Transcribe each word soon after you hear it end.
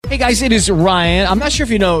Hey guys, it is Ryan. I'm not sure if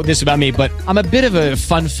you know this about me, but I'm a bit of a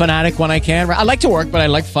fun fanatic when I can. I like to work, but I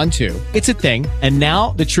like fun too. It's a thing. And now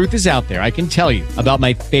the truth is out there. I can tell you about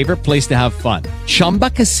my favorite place to have fun. Chumba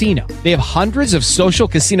Casino. They have hundreds of social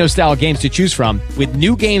casino style games to choose from with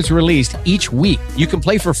new games released each week. You can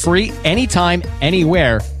play for free anytime,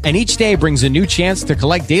 anywhere. And each day brings a new chance to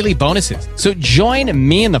collect daily bonuses. So join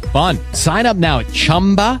me in the fun. Sign up now at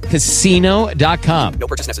ChumbaCasino.com. No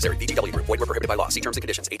purchase necessary. VGW Group. Void where prohibited by law. See terms and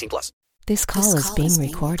conditions. 18+. This call is being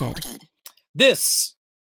recorded. This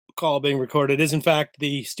call being recorded is, in fact,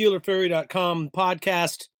 the SteelerFury.com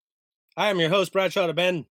podcast. I am your host, Bradshaw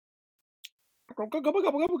Ben.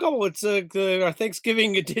 It's our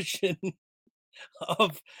Thanksgiving edition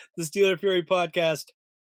of the Steeler Fury podcast.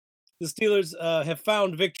 The Steelers have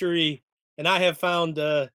found victory, and I have found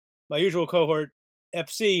my usual cohort,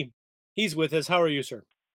 FC. He's with us. How are you, sir?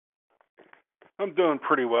 I'm doing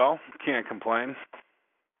pretty well. Can't complain.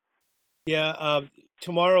 Yeah,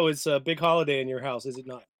 tomorrow is a big holiday in your house, is it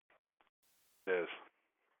not? It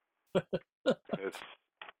is. It's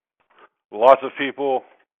lots of people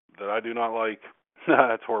that I do not like.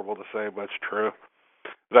 That's horrible to say, but it's true.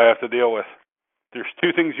 That I have to deal with. There's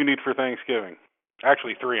two things you need for Thanksgiving.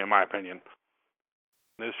 Actually, three, in my opinion.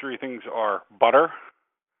 Those three things are butter,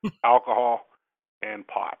 alcohol, and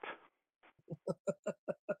pot.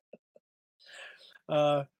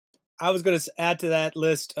 I was going to add to that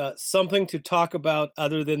list something to talk about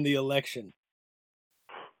other than the election.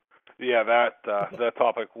 Yeah, that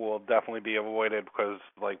topic will definitely be avoided because,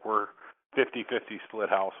 like, we're 50-50 split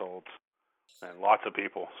households and lots of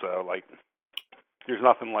people. So, like, there's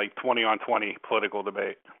nothing like 20-on-20 political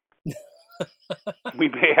debate. We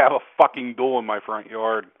may have a fucking duel in my front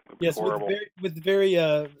yard. Yes, horrible. with very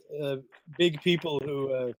big people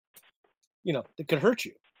who, that could hurt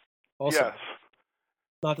you. Also. Yes.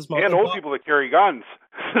 Not the small. And old people that carry guns.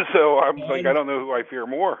 So I'm like, I don't know who I fear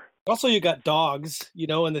more. Also, you got dogs,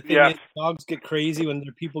 and the thing is, dogs get crazy when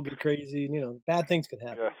their people get crazy. Bad things can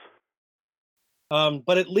happen. Yes.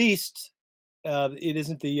 But at least it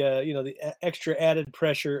isn't the extra added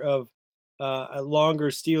pressure of a longer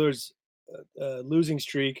Steelers losing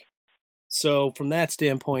streak. So from that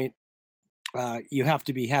standpoint, you have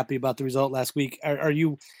to be happy about the result last week. Are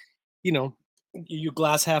you, you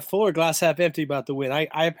glass half full or glass half empty about the win?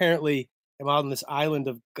 I apparently am out on this island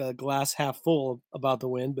of glass half full about the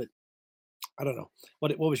win, but I don't know.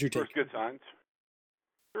 What was your take? There's good signs.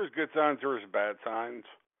 There's good signs. There's bad signs.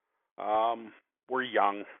 We're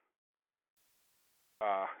young.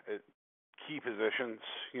 At key positions,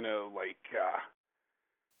 like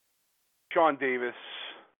Sean Davis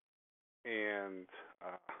and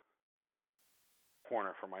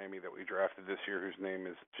corner from Miami that we drafted this year, whose name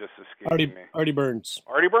is just escaping me. Artie Burns.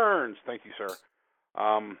 Artie Burns, thank you, sir.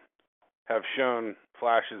 Have shown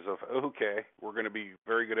flashes of, okay, we're going to be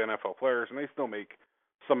very good NFL players, and they still make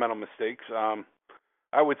some mental mistakes.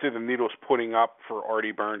 I would say the needle's putting up for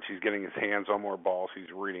Artie Burns. He's getting his hands on more balls.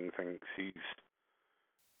 He's reading things. He's,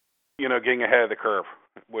 getting ahead of the curve,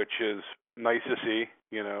 which is nice to see.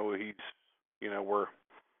 We're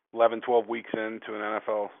 11, 12 weeks into an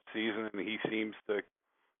NFL season, and he seems to,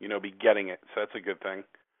 be getting it. So that's a good thing.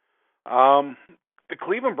 The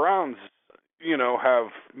Cleveland Browns,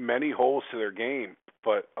 have many holes to their game,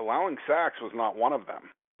 but allowing sacks was not one of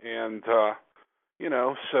them. And, so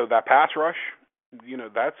that pass rush,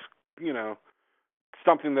 that's,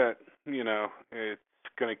 something that,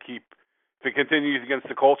 it's going to keep. If it continues against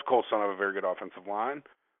the Colts don't have a very good offensive line.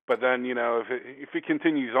 But then, if it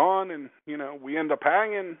continues on and, we end up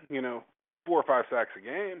hanging, 4 or 5 sacks a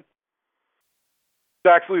game,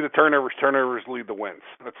 sacks lead the turnovers lead the wins.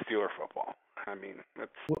 That's Steeler football. I mean, that's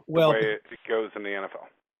the way it goes in the NFL.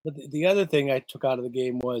 But the other thing I took out of the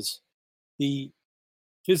game was the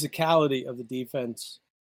physicality of the defense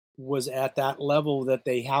was at that level that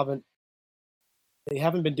they haven't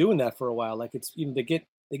been doing that for a while. Like it's, they get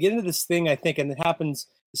into this thing, I think, and it happens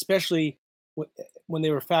especially when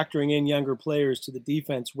they were factoring in younger players to the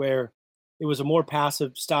defense, where it was a more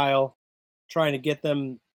passive style, trying to get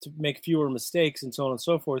them to make fewer mistakes and so on and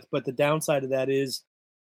so forth. But the downside of that is,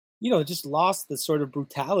 it just lost the sort of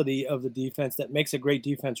brutality of the defense that makes a great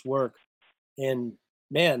defense work. And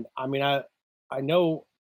man, I mean, I know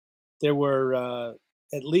there were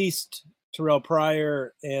at least Terrell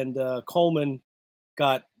Pryor and Coleman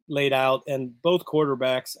got laid out, and both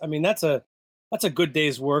quarterbacks. I mean, that's a good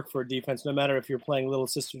day's work for a defense, no matter if you're playing Little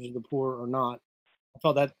Sisters of the Poor or not. I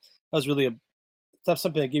felt that was really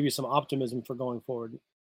something that gave you some optimism for going forward.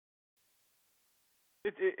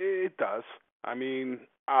 It does. I mean,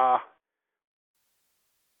 but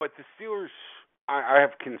the Steelers, I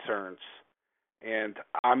have concerns, And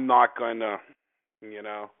I'm not going to,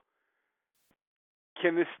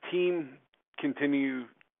 can this team continue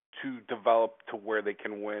to develop to where they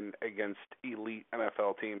can win against elite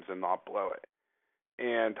NFL teams and not blow it?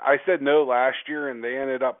 And I said no last year, and they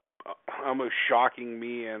ended up almost shocking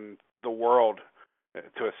me and the world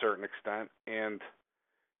to a certain extent. And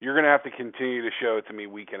you're going to have to continue to show it to me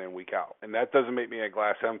week in and week out. And that doesn't make me a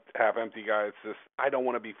glass half empty guy. It's just I don't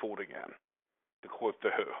want to be fooled again, to quote The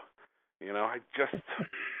Who.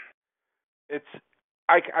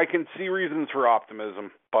 I can see reasons for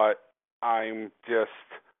optimism, but I'm just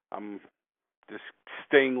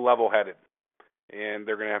staying level-headed, and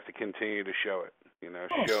they're going to have to continue to show it.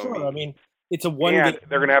 Show sure. me. I mean, it's a one. And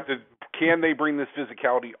they're going to have to. Can they bring this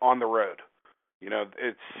physicality on the road?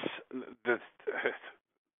 It's the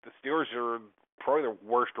Steelers are probably the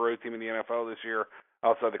worst road team in the NFL this year,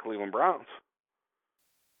 outside the Cleveland Browns.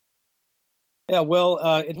 Yeah, well,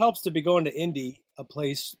 it helps to be going to Indy, a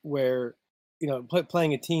place where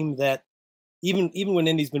playing a team that even when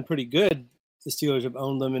Indy's been pretty good, the Steelers have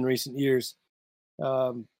owned them in recent years.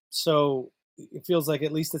 So it feels like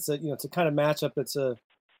at least it's a kind of matchup that's a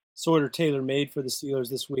sort of tailor-made for the Steelers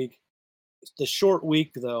this week. The short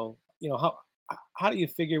week, though, how do you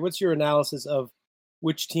figure? What's your analysis of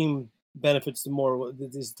which team benefits the more?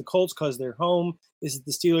 Is it the Colts because they're home? Is it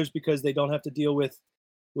the Steelers because they don't have to deal with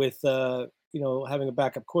having a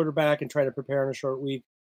backup quarterback and trying to prepare in a short week?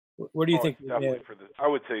 Where do you think? I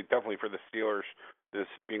would say definitely for the Steelers, this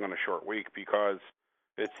being on a short week, because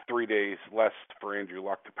it's 3 days less for Andrew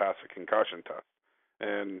Luck to pass a concussion test.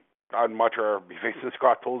 And I'd much rather be facing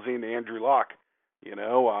Scott Tolzien than Andrew Luck.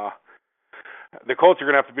 The Colts are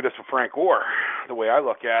going to have to beat us with Frank Gore, the way I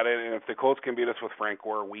look at it. And if the Colts can beat us with Frank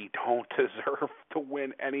Gore, we don't deserve to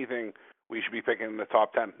win anything. We should be picking in the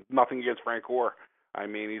top 10. Nothing against Frank Gore. I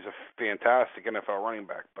mean, he's a fantastic NFL running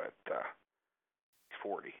back, but he's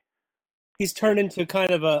 40. He's turned into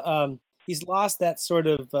kind of he's lost that sort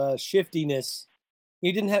of shiftiness.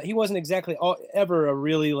 He wasn't exactly ever a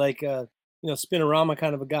really spinorama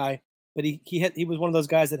kind of a guy, but he was one of those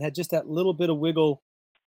guys that had just that little bit of wiggle,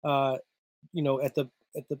 at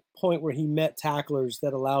the point where he met tacklers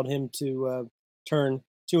that allowed him to turn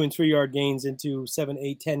 2 and 3 yard gains into 7,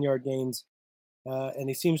 8, 10 yard gains. And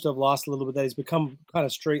he seems to have lost a little bit of that. He's become kind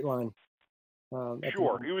of straight line.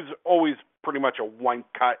 Sure. He was always pretty much a one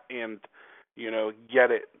cut and,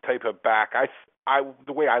 get it type of back.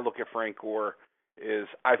 The way I look at Frank Gore is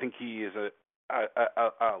I think he is a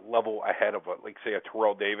level ahead of say a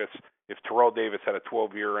Terrell Davis. If Terrell Davis had a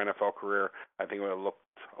 12-year NFL career, I think it would have looked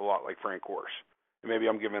a lot like Frank Gore's. And maybe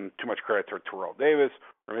I'm giving too much credit to Terrell Davis,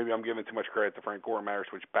 or maybe I'm giving too much credit to Frank Gore. Matters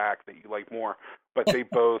which back that you like more. But they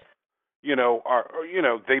both,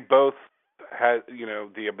 they both had,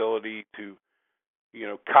 the ability to,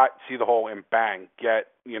 cut, see the hole, and bang, get,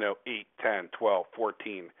 8, 10, 12,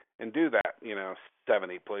 14, and do that,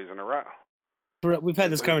 7, 8 plays in a row. We've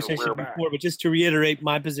had this conversation before, but just to reiterate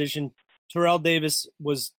my position, Terrell Davis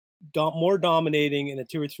was more dominating in a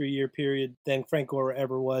 2 or 3 year period than Frank Gore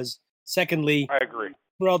ever was. Secondly, I agree.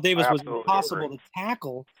 Terrell Davis was impossible to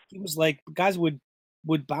tackle. He was like guys would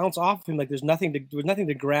bounce off of him like there's nothing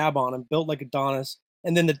to grab on him. Built like Adonis.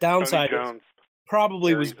 And then the downside is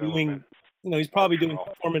probably was doing, he's probably doing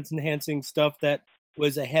performance enhancing stuff that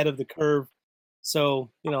was ahead of the curve. So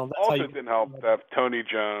that's also how you didn't help to have Tony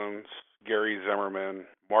Jones, Gary Zimmerman,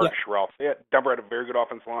 Mark Schroff. Denver had a very good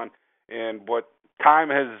offensive line, and what time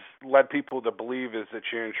has led people to believe is that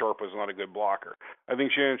Shannon Sharp was not a good blocker. I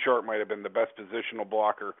think Shannon Sharp might have been the best positional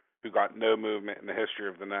blocker who got no movement in the history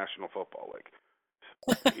of the National Football League.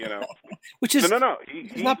 Which is no.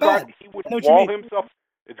 He's not bad. He would wall himself.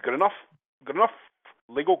 It's good enough. Good enough.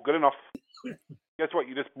 Legal. Good enough. Guess what?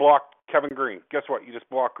 You just blocked Kevin Green. Guess what? You just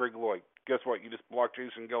blocked Greg Lloyd. Guess what? You just blocked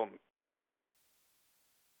Jason Gilman.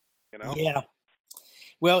 Yeah.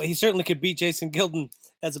 Well, he certainly could beat Jason Gilden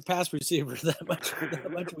as a pass receiver that much.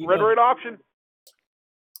 Red option.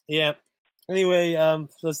 Yeah. Anyway,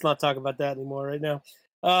 let's not talk about that anymore right now.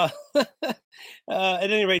 At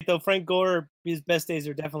any rate, though, Frank Gore, his best days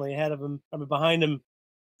are definitely ahead of him. I mean, behind him.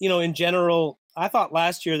 In general, I thought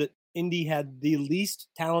last year that Indy had the least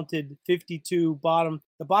talented 52 bottom.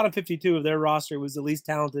 The bottom 52 of their roster was the least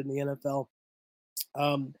talented in the NFL.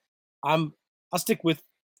 I'll stick with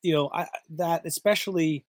that,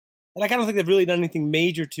 especially, and I don't think they've really done anything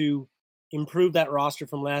major to improve that roster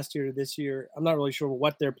from last year to this year. I'm not really sure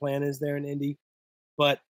what their plan is there in Indy,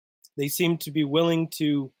 but they seem to be willing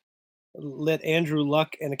to let Andrew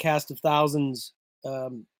Luck and a cast of thousands,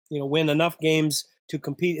 win enough games to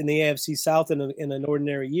compete in the AFC South in an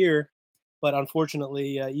ordinary year. But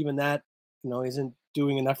unfortunately, even that, isn't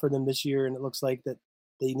doing enough for them this year, and it looks like that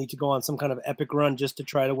they need to go on some kind of epic run just to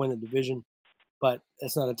try to win the division. But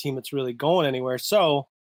it's not a team that's really going anywhere. So,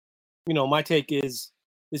 my take is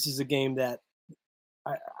this is a game that,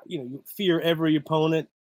 you fear every opponent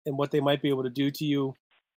and what they might be able to do to you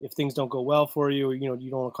if things don't go well for you, or, you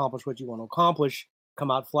don't accomplish what you want to accomplish, come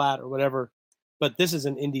out flat or whatever. But this is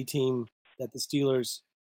an Indy team that the Steelers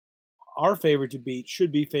are favored to beat,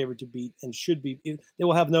 should be favored to beat, and they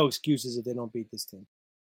will have no excuses if they don't beat this team.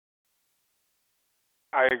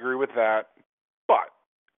 I agree with that. But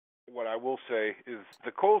what I will say is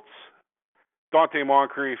the Colts, Dante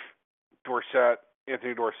Moncrief,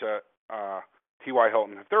 Anthony Dorsett, T.Y.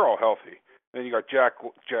 Hilton, if they're all healthy, then you got Jack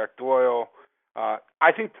Doyle.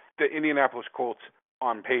 I think the Indianapolis Colts,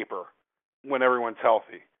 on paper, when everyone's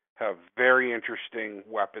healthy, have very interesting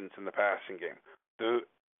weapons in the passing game.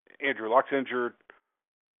 Andrew Luck's injured.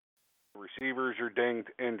 Receivers are dinged,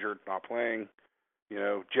 injured, not playing.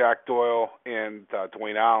 Jack Doyle and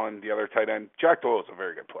Dwayne Allen, the other tight end. Jack Doyle is a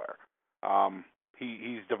very good player.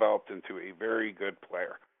 He's developed into a very good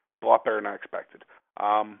player. A lot better than I expected.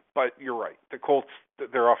 But you're right. The Colts,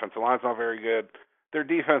 their offensive line's not very good. Their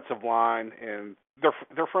defensive line and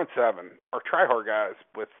their front seven are try-hard guys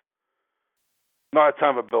with not a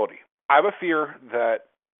ton of ability. I have a fear that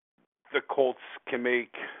the Colts can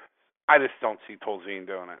make – I just don't see Tolzien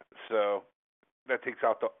doing it. So that takes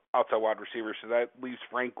out the outside wide receivers. So that leaves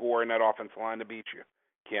Frank Gore in that offensive line to beat you.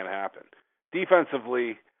 Can't happen.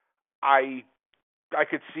 Defensively, I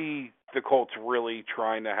could see the Colts really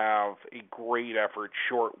trying to have a great effort,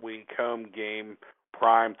 short week, home game,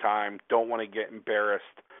 prime time, don't want to get embarrassed,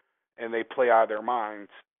 and they play out of their minds.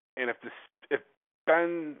 And if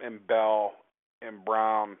Ben and Bell and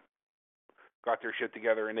Brown got their shit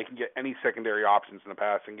together and they can get any secondary options in the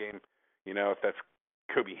passing game, if that's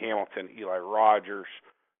Kobe Hamilton, Eli Rogers,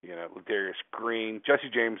 Ladarius Green, Jesse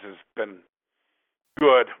James has been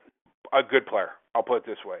a good player. I'll put it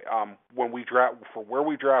this way. When we draft, for where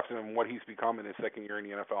we drafted him and what he's become in his second year in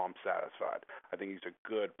the NFL, I'm satisfied. I think he's a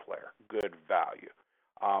good player, good value.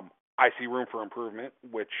 I see room for improvement,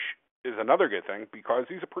 which is another good thing because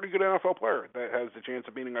he's a pretty good NFL player that has the chance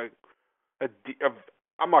of being I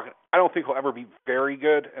don't think he'll ever be very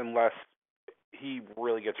good unless he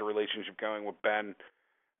really gets a relationship going with Ben.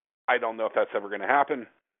 I don't know if that's ever going to happen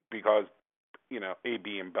because,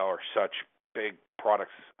 AB and Bell are such big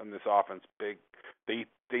products in this offense. Big, they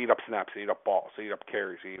eat up snaps, they eat up balls, they eat up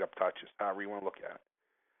carries, they eat up touches, however you want to look at it.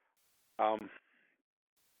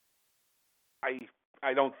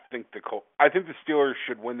 I don't think I think the Steelers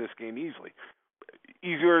should win this game easily.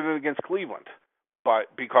 Easier than against Cleveland.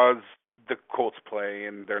 But because the Colts play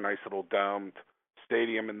in their nice little domed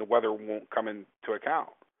stadium and the weather won't come into account.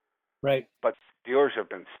 Right. But Steelers have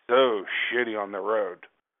been so shitty on the road.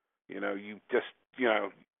 You just,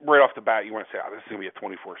 right off the bat, you want to say, this is going to be a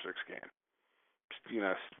 24-6 game.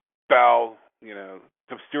 Bell,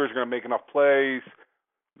 the Steelers are going to make enough plays.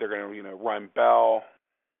 They're going to, run Bell.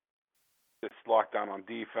 It's locked down on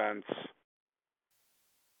defense.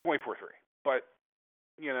 24-3. But,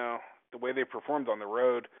 the way they performed on the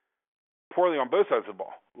road, poorly on both sides of the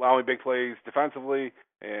ball, allowing big plays defensively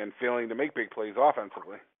and failing to make big plays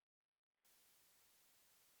offensively.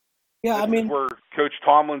 Yeah, this is where Coach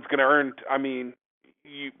Tomlin's going to earn.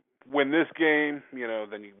 You win this game,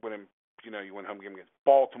 then you win. You win home game against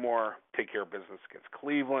Baltimore. Take care of business against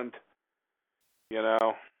Cleveland.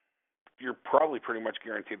 You're probably pretty much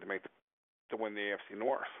guaranteed to win the AFC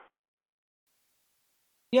North.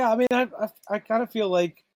 Yeah, I kind of feel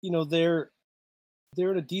like they're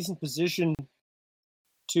in a decent position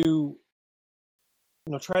to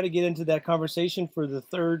try to get into that conversation for the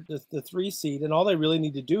 3 seed, and all they really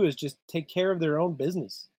need to do is just take care of their own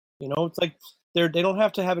business. It's like they don't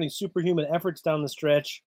have to have any superhuman efforts down the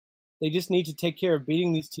stretch. They just need to take care of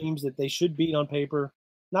beating these teams that they should beat on paper,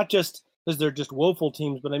 not just because they're just woeful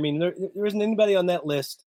teams, but there isn't anybody on that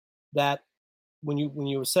list that when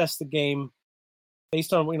you assess the game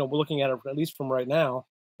based on we're looking at it at least from right now,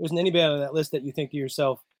 there isn't anybody on that list that you think to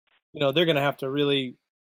yourself, they're going to have to really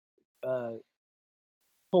pull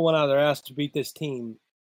one out of their ass to beat this team.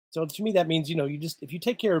 So to me, that means if you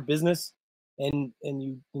take care of business and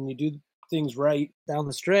you do things right down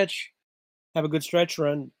the stretch, have a good stretch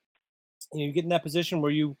run, and you get in that position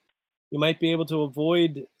where you might be able to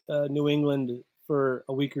avoid New England for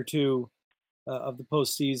a week or two of the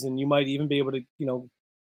postseason. You might even be able to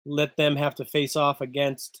let them have to face off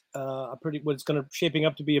against what's going to shaping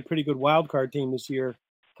up to be a pretty good wild card team this year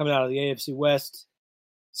coming out of the AFC West.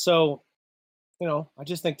 So, I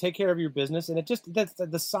just think take care of your business, and that's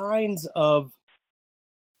the signs of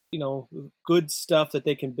good stuff that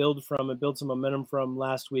they can build from and build some momentum from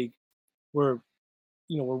last week were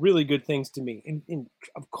really good things to me. And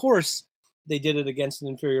of course, they did it against an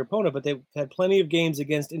inferior opponent, but they had plenty of games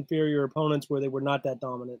against inferior opponents where they were not that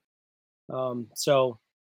dominant. So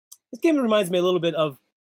this game reminds me a little bit of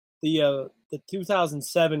the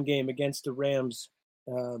 2007 game against the Rams,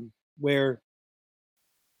 where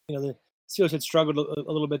the Steelers had struggled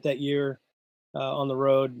a little bit that year on the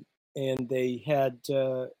road, and they had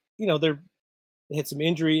they had some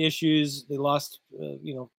injury issues. They lost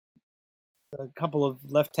a couple of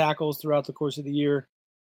left tackles throughout the course of the year.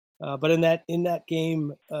 But in that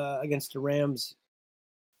game against the Rams,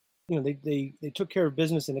 they took care of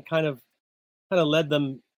business, and it kind of led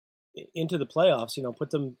them into the playoffs.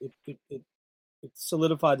 Put them it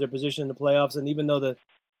solidified their position in the playoffs. And even though the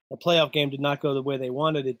playoff game did not go the way they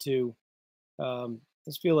wanted it to, I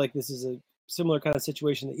just feel like this is a similar kind of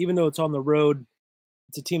situation. That even though it's on the road,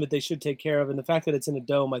 it's a team that they should take care of, and the fact that it's in a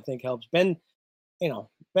dome, I think, helps. Ben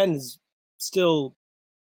is still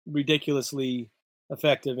ridiculously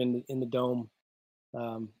effective in the dome.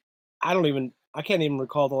 I can't even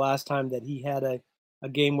recall the last time that he had a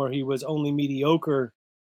game where he was only mediocre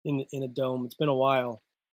in a dome. It's been a while.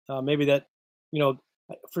 Maybe that,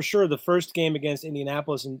 for sure the first game against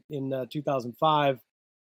Indianapolis in 2005,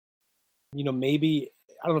 maybe,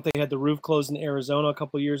 I don't know if they had the roof closed in Arizona a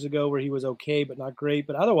couple of years ago where he was okay but not great.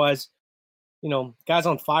 But otherwise, guy's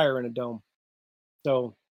on fire in a dome.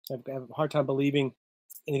 So I have a hard time believing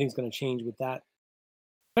anything's going to change with that,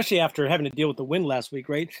 especially after having to deal with the wind last week,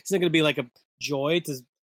 right? It's not going to be like a joy to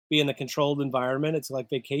be in a controlled environment. It's like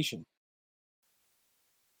vacation.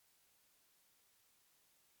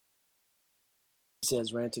 He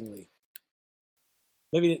says rantingly.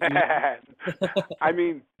 Maybe. I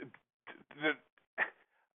mean,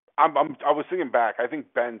 I was thinking back. I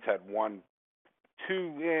think Ben's had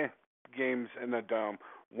two games in the dome.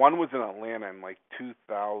 One was in Atlanta in like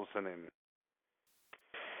 2000 and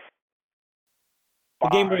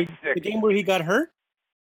the game where he got hurt?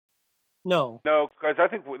 No, because I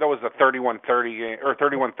think that was a 31-30 game or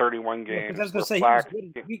 31-31 game. Because I was going to say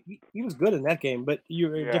he was good in that game, but you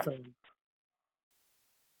were different.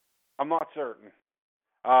 I'm not certain.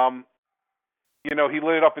 He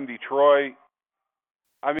lit it up in Detroit.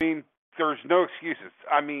 I mean, there's no excuses.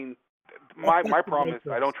 I mean, my problem is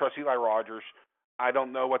I don't trust Eli Rogers. I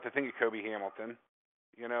don't know what to think of Kobe Hamilton.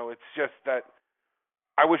 It's just that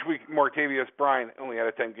I wish Martavius Bryant only had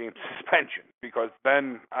a 10-game suspension, because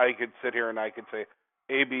then I could sit here and I could say,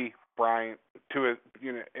 AB Bryant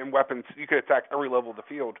in weapons, you could attack every level of the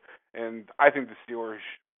field. And I think the Steelers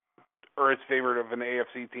are its favorite of an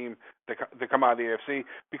AFC team to come out of the AFC,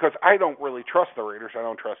 because I don't really trust the Raiders. I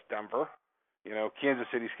don't trust Denver. Kansas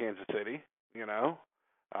City's Kansas City.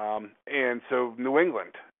 And so New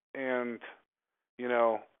England. And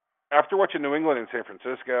after watching New England and San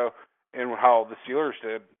Francisco and how the Steelers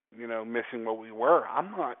did, missing what we were,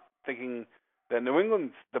 I'm not thinking that New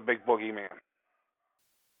England's the big boogeyman.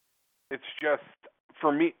 It's just,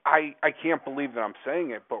 for me, I can't believe that I'm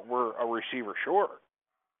saying it, but we're a receiver short.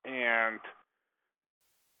 And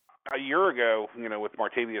a year ago, with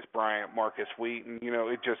Martavius Bryant, Marcus Wheaton,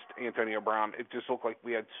 it just, Antonio Brown, it just looked like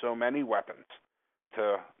we had so many weapons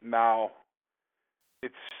to now.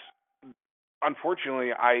 It's,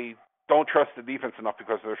 unfortunately, I don't trust the defense enough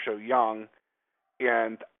because they're so young,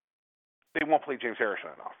 and they won't play James Harrison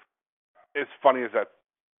enough. As funny as that,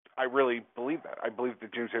 I really believe that. I believe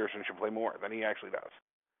that James Harrison should play more than he actually does.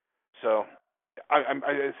 So I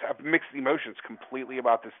have mixed emotions completely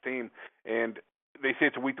about this team, and they say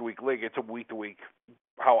it's a week-to-week league. It's a week-to-week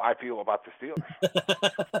how I feel about the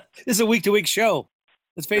Steelers. This is a week-to-week show.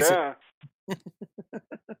 Let's face it.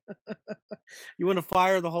 You want to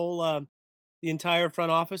fire the whole, the entire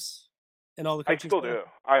front office and all the coaching I still staff?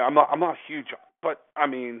 do. I'm not huge, but I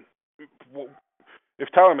mean, if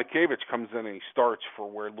Tyler McCavich comes in and he starts for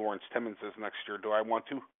where Lawrence Timmons is next year, do I want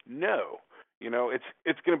to? No.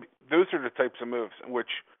 It's going to be, those are the types of moves in which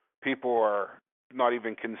people are not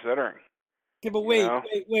even considering. Okay, but wait,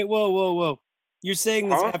 whoa. You're saying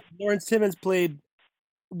this after Lawrence Timmons played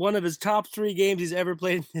one of his top 3 games he's ever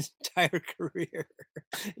played in his entire career.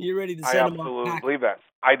 You're ready to send him off. I absolutely believe that.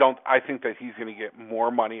 I think that he's going to get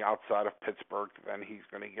more money outside of Pittsburgh than he's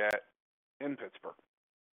going to get in Pittsburgh.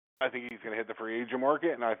 I think he's going to hit the free agent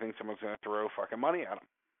market, and I think someone's going to throw fucking money at him.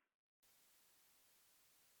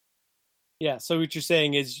 Yeah, so what you're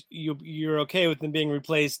saying is you're okay with him being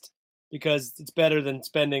replaced because it's better than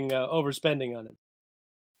overspending on him.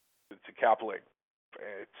 It's a cap league.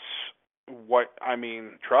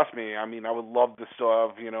 Trust me. I would love to still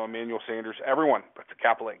have, Emmanuel Sanders, everyone, but it's a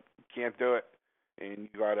cap league. You can't do it. and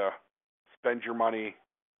you got to spend your money,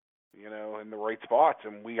 in the right spots.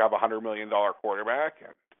 And we have a $100 million quarterback.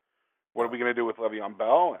 And what are we going to do with Le'Veon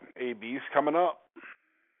Bell? And AB's coming up.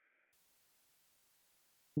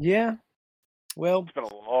 Yeah. Well, Spent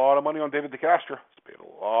a lot of money on David DeCastro. Spent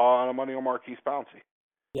a lot of money on Marquise Pouncey.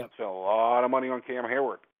 Yep. Spent a lot of money on Cam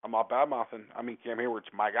Hayward. I'm not bad-mouthing. I mean, Cam Hayward's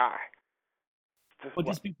my guy.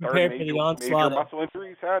 Just be prepared for the onslaught. Major muscle injury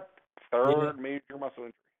he's had. Third major muscle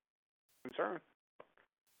injury. Concern.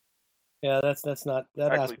 Yeah, that's not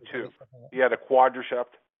that. Actually, two. He had a quadricep,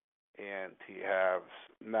 and he has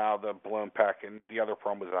now the blown pec, and the other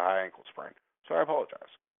problem was a high ankle sprain. So I apologize,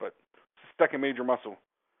 but second major muscle.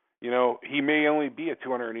 He may only be a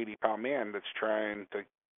 280-pound man that's trying to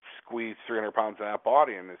squeeze 300 pounds in that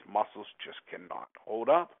body, and his muscles just cannot hold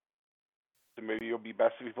up. So maybe it'll be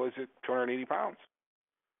best if he plays at 280 pounds.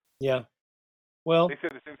 Yeah. Well, they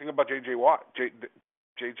said the same thing about J.J. Watt.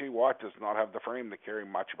 J.J. Watt does not have the frame to carry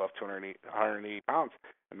much above 180 pounds,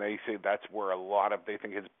 and they say that's where they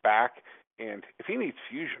think his back, and if he needs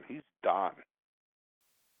fusion, he's done.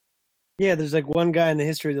 Yeah, there's like one guy in the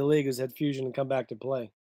history of the league who's had fusion and come back to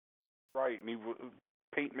play. Right, and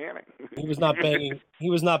Peyton Manning. He was not banging. He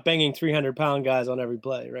was not banging 300-pound guys on every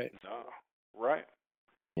play, right? No, right.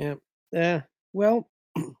 Yeah. Yeah. Well,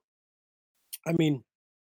 I mean,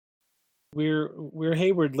 we're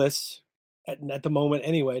Haywardless at the moment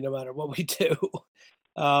anyway. No matter what we do,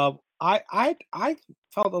 I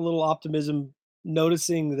felt a little optimism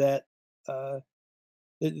noticing that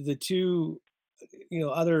the two.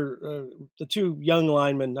 The two young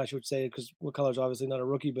linemen, I should say, because McCullers obviously not a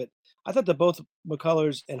rookie, but I thought that both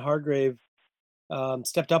McCullers and Hargrave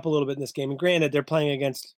stepped up a little bit in this game. And granted, they're playing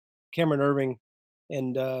against Cameron Irving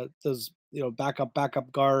and those,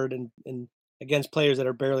 backup guard and against players that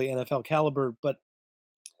are barely NFL caliber. But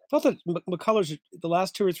I thought that McCullers the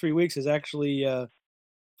last 2 or 3 weeks has actually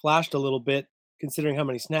flashed a little bit, considering how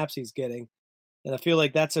many snaps he's getting. And I feel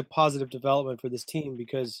like that's a positive development for this team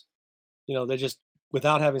because they're just,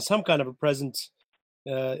 without having some kind of a presence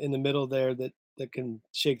in the middle there that can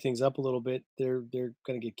shake things up a little bit, they're going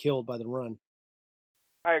to get killed by the run.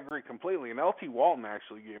 I agree completely. And LT Walton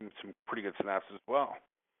actually gave him some pretty good snaps as well.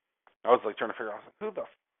 I was trying to figure out, who the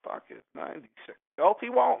fuck is 96?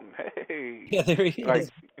 LT Walton, hey. Yeah, there he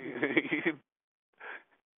is.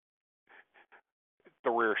 The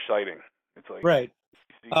rare sighting. It's right.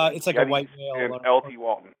 It's like Yeti, a white male. And LT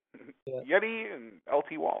Walton. Yeah. Yeti and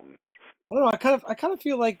LT Walton. I don't know. I kind of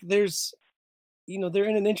feel like there's, they're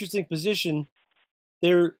in an interesting position.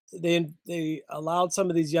 They allowed some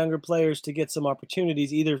of these younger players to get some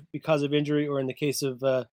opportunities, either because of injury or in the case of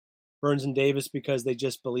Burns and Davis, because they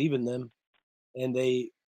just believe in them. And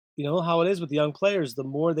they, how it is with the young players. The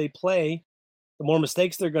more they play, the more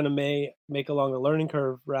mistakes they're going to make along the learning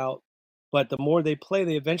curve route. But the more they play,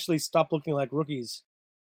 they eventually stop looking like rookies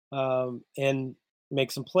and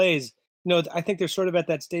make some plays. I think they're sort of at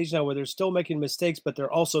that stage now where they're still making mistakes, but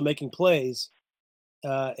they're also making plays.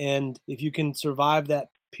 And if you can survive that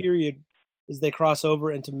period as they cross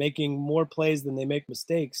over into making more plays than they make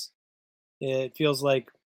mistakes, it feels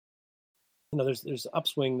like, there's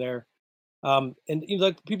upswing there. And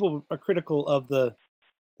people are critical of the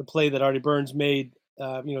play that Artie Burns made.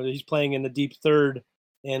 He's playing in the deep third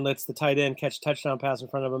and lets the tight end catch a touchdown pass in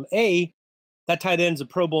front of him. That tight end's a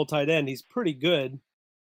Pro Bowl tight end. He's pretty good.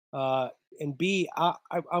 And B, I'm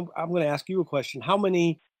going to ask you a question. How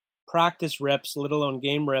many practice reps, let alone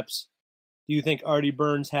game reps, do you think Artie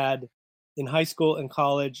Burns had in high school and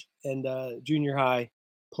college and junior high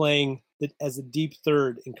playing as a deep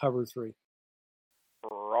third in cover 3?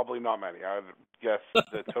 Probably not many. I would guess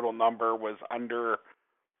the total number was under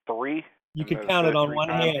 3. You could count it on one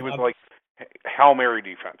hand. It was like Hail Mary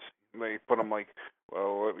defense. They put him well,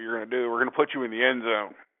 what you're going to do, we're going to put you in the end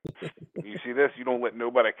zone. You see this? You don't let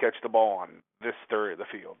nobody catch the ball on this third of the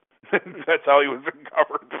field. That's how he was in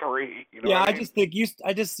cover 3. I just think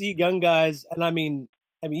I just see young guys, and I mean,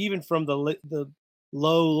 even from the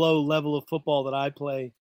low level of football that I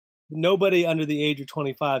play, nobody under the age of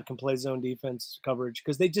 25 can play zone defense coverage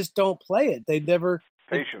because they just don't play it. They never.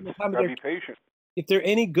 Patience. Gotta be patient. If they're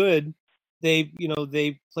any good, they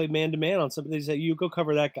play man to man on somebody. They say, you go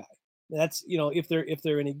cover that guy. That's if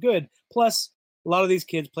they're any good. Plus, a lot of these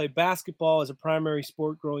kids play basketball as a primary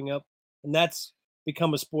sport growing up, and that's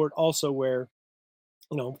become a sport also where,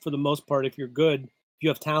 for the most part, if you're good, if you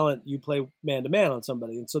have talent, you play man-to-man on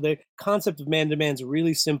somebody. And so the concept of man-to-man is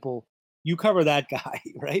really simple. You cover that guy,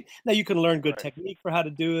 right? Now you can learn good technique for how to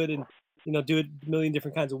do it and, do it a million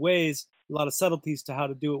different kinds of ways, a lot of subtleties to how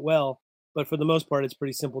to do it well. But for the most part, it's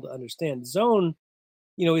pretty simple to understand. Zone,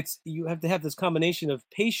 you have to have this combination of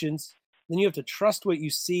patience, then you have to trust what you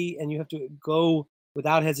see, and you have to go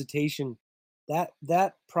without hesitation.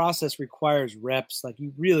 That process requires reps. Like,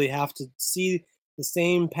 you really have to see the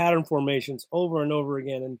same pattern formations over and over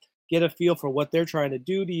again, and get a feel for what they're trying to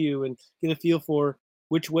do to you, and get a feel for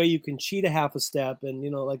which way you can cheat a half a step, and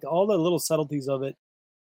like all the little subtleties of it.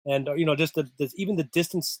 And just even the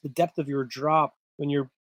distance, the depth of your drop when you're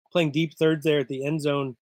playing deep thirds there at the end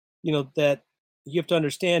zone. That you have to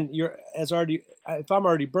understand. If I'm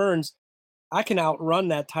Artie Burns, I can outrun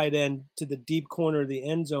that tight end to the deep corner of the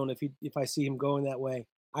end zone if I see him going that way.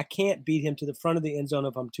 I can't beat him to the front of the end zone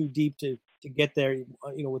if I'm too deep to get there,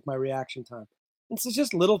 with my reaction time. It's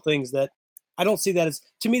just little things that I don't see that as,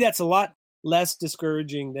 to me, that's a lot less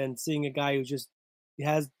discouraging than seeing a guy who just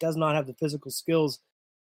does not have the physical skills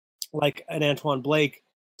like an Antoine Blake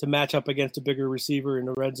to match up against a bigger receiver in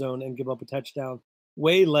the red zone and give up a touchdown.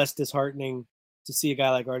 Way less disheartening to see a guy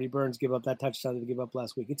like Artie Burns give up that touchdown that he gave up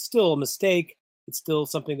last week. It's still a mistake. It's still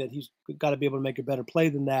something that he's got to be able to make a better play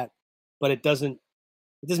than that. But it doesn't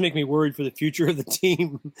make me worried for the future of the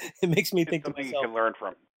team. It makes me think to myself, you can learn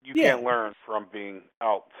from. You Yeah. can't learn from being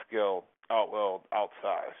outskilled, outwilled,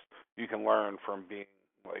 outsized. You can learn from being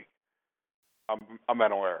like a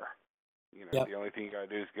mental error. Yep. The only thing you gotta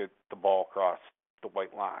do is get the ball across the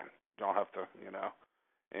white line. You don't have to,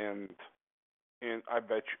 And I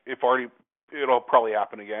bet you, it'll probably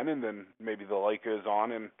happen again, and then maybe the light goes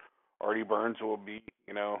on, and Artie Burns will be,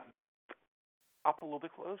 up a little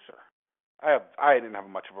bit closer. I didn't have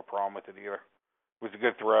much of a problem with it either. It was a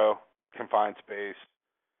good throw, confined space.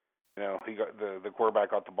 He got the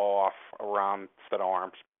quarterback got the ball off around set of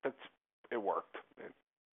arms. It worked.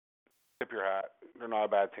 Tip your hat. They're not a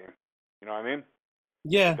bad team. You know what I mean?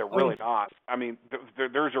 Yeah. They're really not. I mean,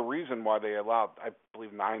 there's a reason why they allowed, I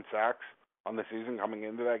believe, 9 sacks on the season coming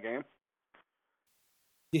into that game.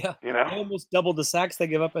 Yeah. They almost doubled the sacks they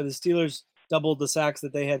gave up, and the Steelers doubled the sacks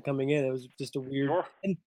that they had coming in. It was just a weird. Sure.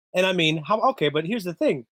 And I mean, okay, but here's the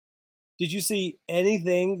thing. Did you see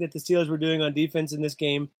anything that the Steelers were doing on defense in this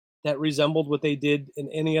game that resembled what they did in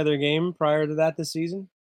any other game prior to that this season?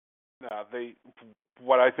 No,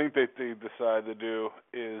 what I think they decided to do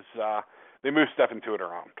is they moved Stephen Tuitt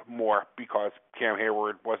around more because Cam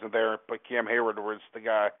Hayward wasn't there, but Cam Hayward was the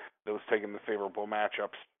guy that was taking the favorable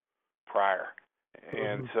matchups prior.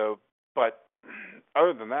 And so, but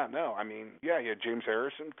other than that, no. I mean, you had James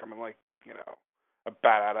Harrison coming like, a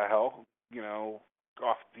bat out of hell,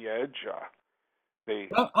 off the edge.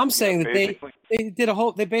 I'm saying that they did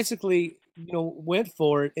they basically, went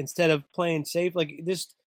for it instead of playing safe. Like this,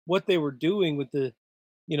 what they were doing with the,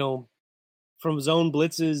 from zone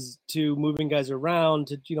blitzes to moving guys around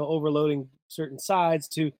to, overloading certain sides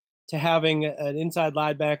to having an inside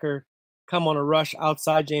linebacker come on a rush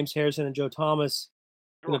outside James Harrison and Joe Thomas,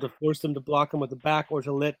 to force them to block him with the back, or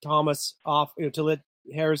to let Thomas off, to let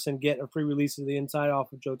Harrison get a free release to the inside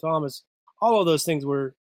off of Joe Thomas. All of those things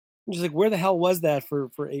were just like, where the hell was that for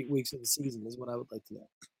 8 weeks of the season is what I would like to know.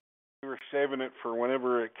 We were saving it for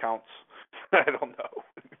whenever it counts. I don't know.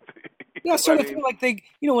 Yeah, sort of feel like they,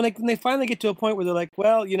 when they finally get to a point where they're like,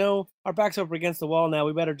 well, our back's up against the wall now.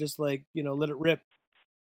 We better just let it rip.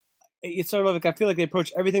 It's sort of like, I feel like they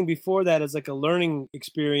approach everything before that as like a learning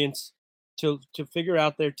experience to figure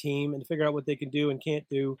out their team and to figure out what they can do and can't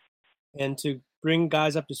do, and to bring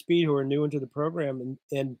guys up to speed who are new into the program.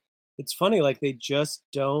 And it's funny, like they just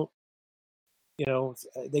don't,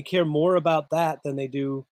 they care more about that than they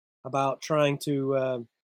do about trying to,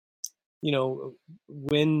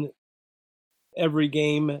 win every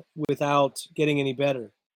game without getting any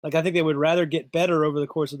better. Like, I think they would rather get better over the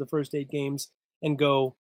course of the first 8 games and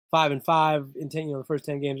go 5-5 in 10, the first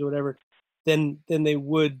 10 games or whatever, than they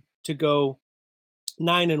would to go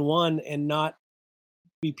 9-1 and not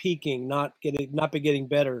be peaking, not be getting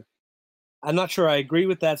better. I'm not sure I agree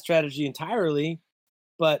with that strategy entirely,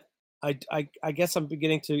 but I guess I'm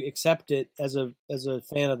beginning to accept it as a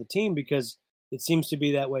fan of the team, because it seems to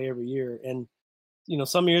be that way every year. And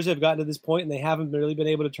some years they've gotten to this point and they haven't really been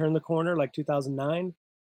able to turn the corner, like 2009.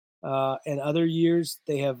 And other years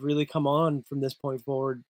they have really come on from this point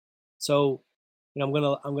forward. So, I'm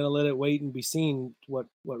gonna let it wait and be seen what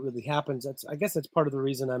really happens. I guess that's part of the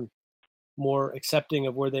reason I'm more accepting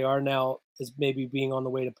of where they are now, as maybe being on the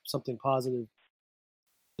way to something positive.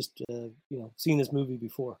 Just seeing this movie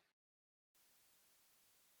before.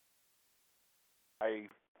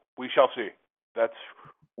 We shall see. That's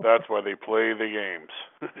why they play the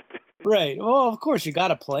games. Right. Well, of course you got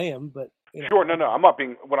to play them, but sure. No. I'm not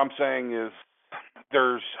being. What I'm saying is,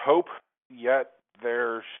 there's hope. Yet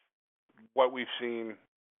there's what we've seen.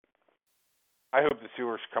 I hope the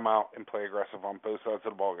Steelers come out and play aggressive on both sides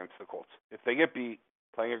of the ball against the Colts. If they get beat,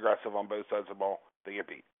 playing aggressive on both sides of the ball, they get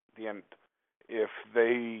beat. The end. If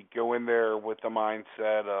they go in there with the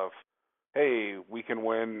mindset of, hey, we can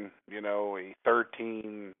win, a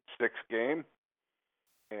 13-6 game,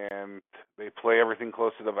 and they play everything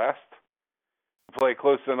close to the vest, play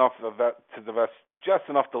close enough to the vest, just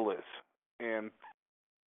enough to lose. And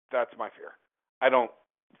that's my fear. I don't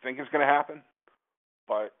think it's going to happen,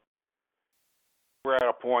 but we're at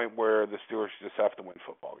a point where the Steelers just have to win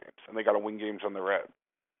football games, and they got to win games on the red.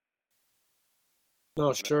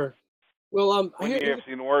 Oh, sure. Well, Win the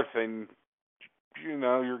AFC North, and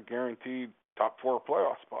you're guaranteed top 4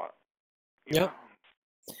 playoff spot. Yep.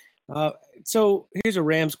 So here's a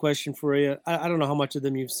Rams question for you. I don't know how much of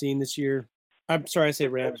them you've seen this year. I'm sorry, I say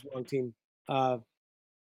Rams, wrong team.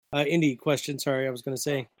 Indy question. Sorry, I was going to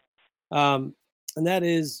say, and that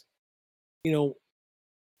is, the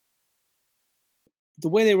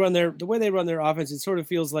way they run their offense. It sort of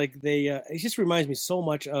feels like it just reminds me so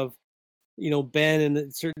much of, Ben in the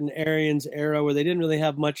certain Arians era where they didn't really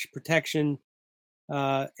have much protection,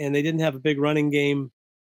 and they didn't have a big running game.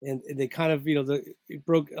 And they kind of, it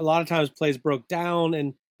broke a lot of times. Plays broke down,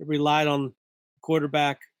 and it relied on the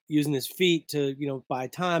quarterback using his feet to, buy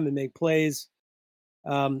time and make plays.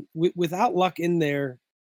 Without Luck in there,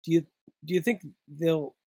 do you think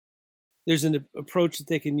there's an approach that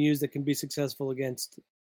they can use that can be successful against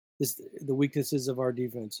the weaknesses of our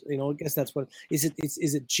defense? I guess that's what is it.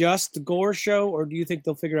 Is it just the Gore show, or do you think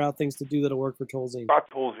they'll figure out things to do that'll work for Tolzien? Scott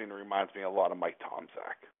Tolzien reminds me a lot of Mike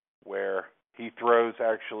Tomczak, where he throws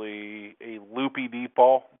actually a loopy deep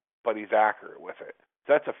ball, but he's accurate with it.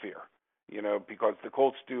 That's a fear, because the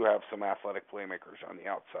Colts do have some athletic playmakers on the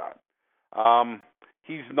outside.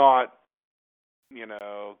 He's not,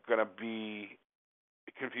 going to be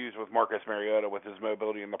confused with Marcus Mariota with his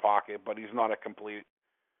mobility in the pocket, but he's not a complete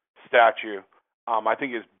statue. I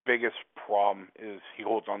think his biggest problem is he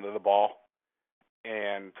holds onto the ball,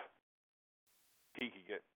 and he could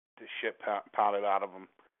get the shit pounded out of him.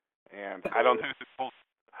 And I don't know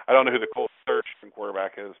who the Colts third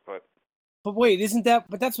quarterback is, but wait, isn't that?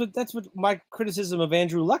 But that's what my criticism of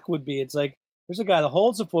Andrew Luck would be. It's like there's a guy that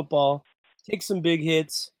holds the football, takes some big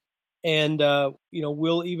hits, and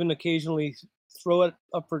will even occasionally throw it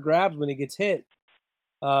up for grabs when he gets hit.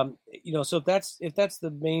 So if that's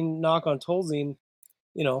the main knock on Tolzien,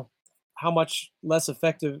 how much less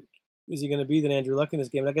effective is he going to be than Andrew Luck in this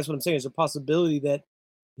game? And I guess what I'm saying is a possibility that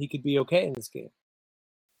he could be okay in this game.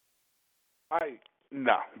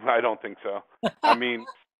 No, I don't think so. I mean,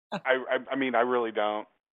 I really don't.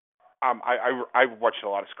 I've watched a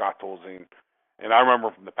lot of Scott Tolzien, and I remember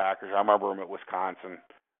him from the Packers. I remember him at Wisconsin,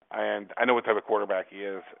 and I know what type of quarterback he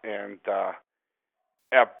is. And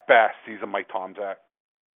at best, he's a Mike Tomczak.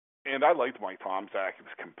 And I liked Mike Tomczak. He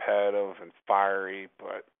was competitive and fiery,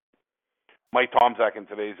 but Mike Tomczak in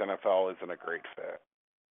today's NFL isn't a great fit.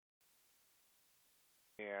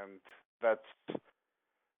 And that's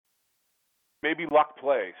maybe Luck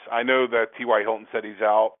plays. I know that T.Y. Hilton said he's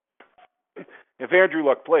out. If Andrew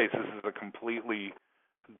Luck plays, this is a completely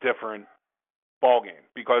different ball game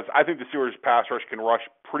because I think the Steelers pass rush can rush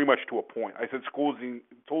pretty much to a point. I said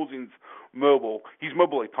Tolzien's mobile. He's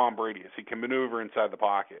mobile like Tom Brady is. He can maneuver inside the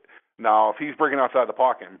pocket. Now, if he's breaking outside the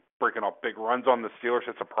pocket and breaking off big runs on the Steelers,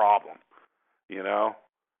 it's a problem,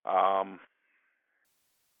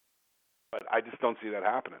 But I just don't see that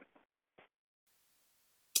happening.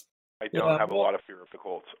 I don't have a lot of fear of the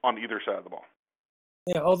Colts on either side of the ball.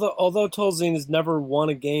 Yeah, although Tolzien has never won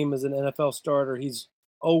a game as an NFL starter, he's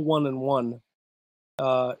 0-1-1.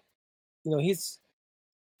 He's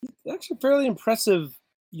actually fairly impressive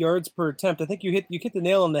yards per attempt. I think you hit the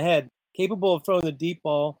nail on the head. Capable of throwing the deep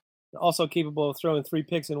ball, also capable of throwing 3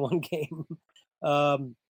 picks in one game.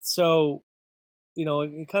 It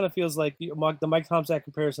kind of feels like the Mike Tomczak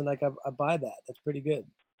comparison. Like I buy that. That's pretty good.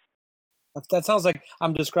 That sounds like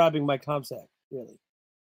I'm describing Mike Tomczak, really.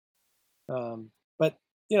 But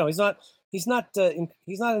he's not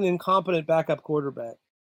an incompetent backup quarterback.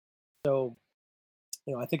 So,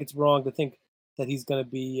 I think it's wrong to think that he's going to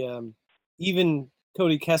be even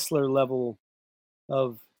Cody Kessler level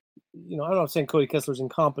of, I'm not saying Cody Kessler's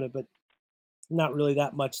incompetent, but not really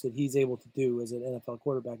that much that he's able to do as an NFL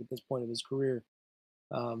quarterback at this point of his career.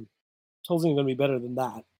 Tolzien going to be better than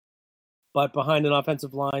that. But behind an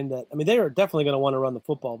offensive line they are definitely going to want to run the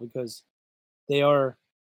football because they are,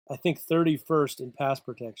 I think, 31st in pass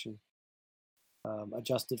protection,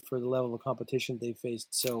 adjusted for the level of competition they faced.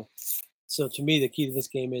 So to me, the key to this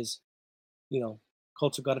game is,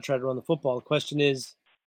 Colts have got to try to run the football. The question is,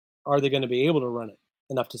 are they going to be able to run it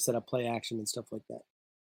enough to set up play action and stuff like that?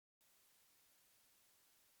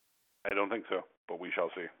 I don't think so, but we shall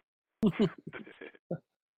see.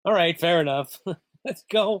 All right, fair enough. Let's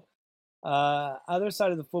go. Other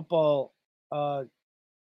side of the football.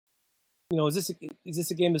 Is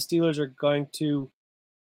this a game the Steelers are going to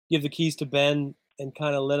give the keys to Ben and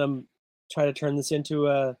kind of let him try to turn this into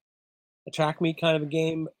a track meet kind of a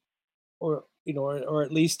game, or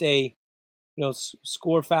at least a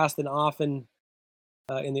score fast and often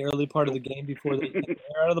in the early part of the game before they get the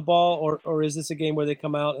air out of the ball, or is this a game where they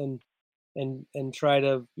come out and try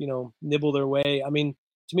to nibble their way? I mean,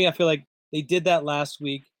 to me, I feel like they did that last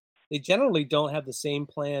week. They generally don't have the same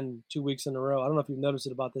plan 2 weeks in a row. I don't know if you've noticed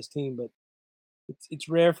it about this team, but it's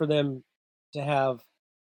rare for them to have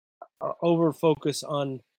over focus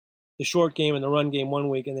on the short game and the run game 1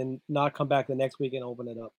 week and then not come back the next week and open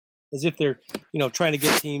it up, as if they're trying to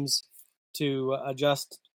get teams to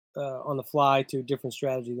adjust on the fly to a different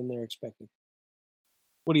strategy than they're expecting.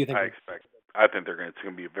 What do you think? I think it's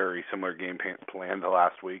going to be a very similar game plan to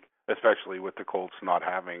last week, especially with the Colts not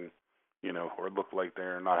having, or look like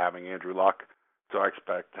they're not having Andrew Luck. So I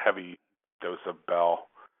expect a heavy dose of Bell.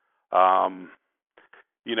 On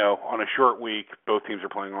a short week, both teams are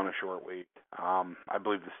playing on a short week. I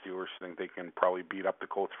believe the Steelers think they can probably beat up the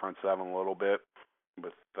Colts front seven a little bit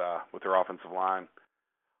with their offensive line.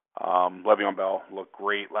 Le'Veon Bell looked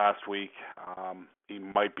great last week. He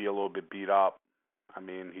might be a little bit beat up. I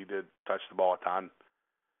mean, he did touch the ball a ton.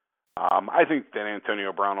 I think that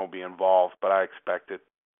Antonio Brown will be involved, but I expect it.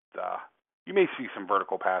 You may see some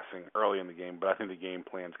vertical passing early in the game, but I think the game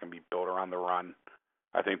plan is going to be built around the run.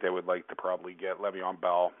 I think they would like to probably get Le'Veon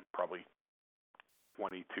Bell probably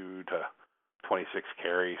 22 to 26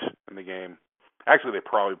 carries in the game. Actually, they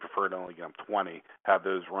probably prefer to only get them 20, have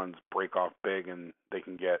those runs break off big, and they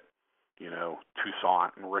can get,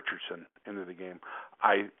 Toussaint and Richardson into the game.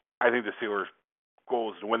 I think the Steelers'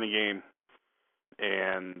 goal is to win the game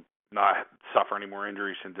and not suffer any more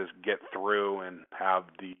injuries and just get through and have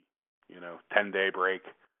the, 10-day break,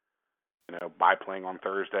 by playing on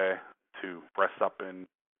Thursday to rest up and,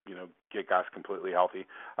 get guys completely healthy.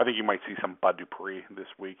 I think you might see some Bud Dupree this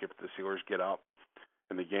week if the Steelers get up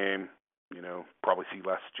in the game. Probably see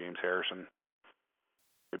less James Harrison.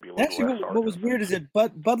 Maybe a little Actually, less what was weird is that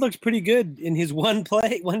Bud looks pretty good in his one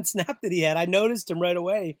snap that he had. I noticed him right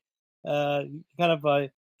away.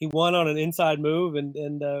 He won on an inside move and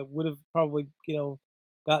would have probably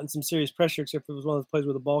gotten some serious pressure, except for it was one of those plays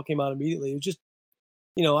where the ball came out immediately. It was just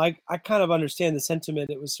I kind of understand the sentiment.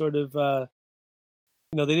 It was sort of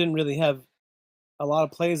they didn't really have a lot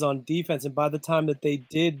of plays on defense, and by the time that they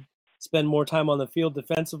did spend more time on the field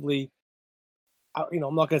defensively, I'm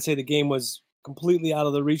not going to say the game was completely out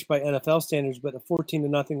of the reach by NFL standards, but a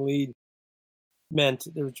 14-0 lead meant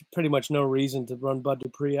there was pretty much no reason to run Bud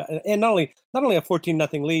Dupree. And not only a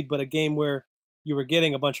 14-0 lead, but a game where you were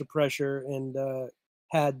getting a bunch of pressure and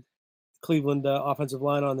had Cleveland offensive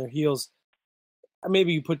line on their heels.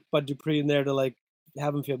 Maybe you put Bud Dupree in there to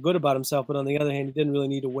have him feel good about himself, but on the other hand, you didn't really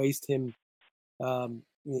need to waste him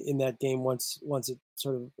in that game once it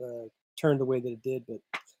sort of turned the way that it did. But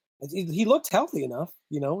he looked healthy enough,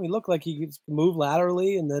 he looked like he could move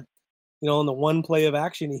laterally, and that, on the one play of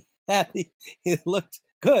action he had, he looked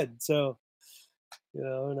good. So,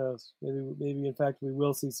 who knows? Maybe in fact we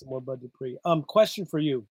will see some more Bud Dupree. Question for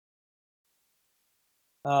you.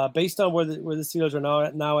 Based on where the Steelers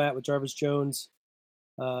are now at with Jarvis Jones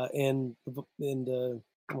and we'll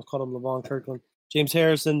call him Levon Kirkland, James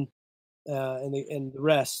Harrison, and the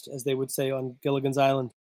rest, as they would say on Gilligan's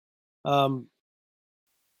Island. Are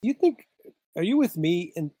you with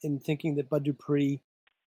me in thinking that Bud Dupree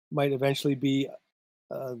might eventually be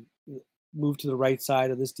moved to the right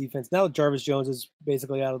side of this defense now that Jarvis Jones is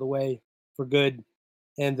basically out of the way for good,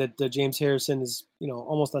 and that James Harrison is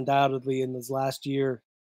almost undoubtedly in his last year?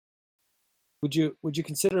 Would you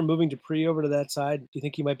consider moving Dupree over to that side? Do you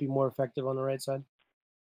think he might be more effective on the right side?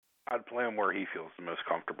 I'd play him where he feels the most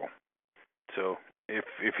comfortable. So if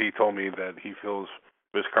he told me that he feels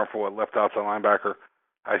most comfortable at left outside linebacker,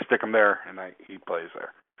 I stick him there and he plays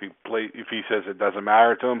there. If he says it doesn't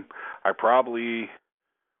matter to him, I probably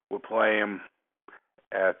would play him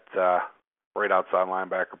at right outside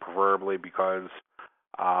linebacker, preferably, because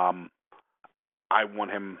I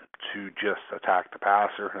want him to just attack the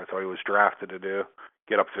passer. That's all he was drafted to do,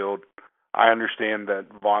 get upfield. I understand that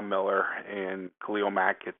Von Miller and Khalil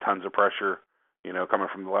Mack get tons of pressure, coming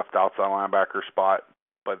from the left outside linebacker spot,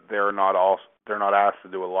 but they're not asked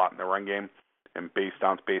to do a lot in the run game. And based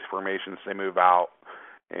on space formations, they move out.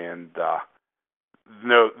 And though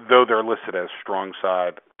they're listed as strong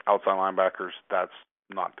side outside linebackers, that's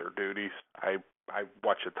not their duties. I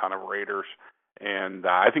watch a ton of Raiders, and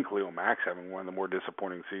I think Khalil Mack's having one of the more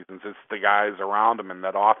disappointing seasons. It's the guys around him in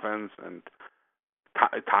that offense, and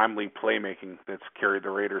timely playmaking that's carried the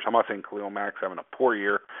Raiders. I'm not saying Khalil Mack's having a poor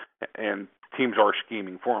year, and teams are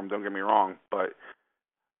scheming for him. Don't get me wrong, but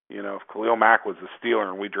if Khalil Mack was a Steeler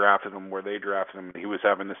and we drafted him where they drafted him, and he was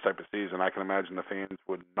having this type of season, I can imagine the fans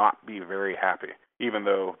would not be very happy, even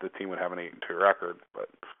though the team would have an 8-2 record. But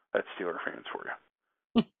that's Steeler fans for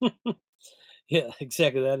you. Yeah,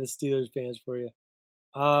 exactly. That is Steelers fans for you.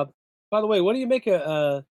 By the way, what do you make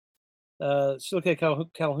of Silicate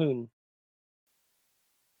Calhoun?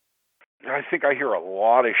 I think I hear a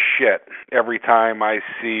lot of shit every time I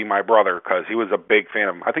see my brother because he was a big fan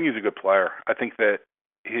of him. I think he's a good player. I think that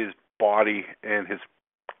his body and his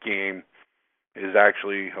game is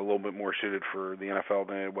actually a little bit more suited for the NFL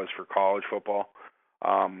than it was for college football.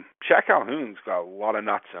 Shaq Calhoun's got a lot of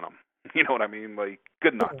nuts in him. You know what I mean? Like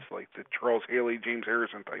good nuts, like the Charles Haley, James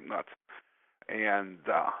Harrison type nuts. And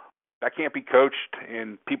that can't be coached,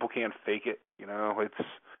 and people can't fake it.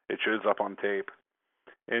 It shows up on tape.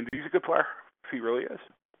 And he's a good player. He really is.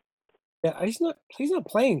 Yeah, he's not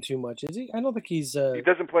playing too much, is he? I don't think he's. He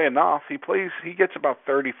doesn't play enough. He gets about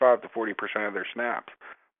 35 to 40% of their snaps,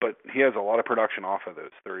 but he has a lot of production off of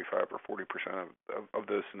those 35 or 40% of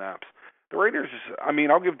those snaps. The Raiders,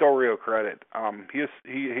 I'll give Del Rio credit.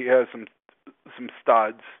 He has some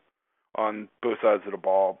studs on both sides of the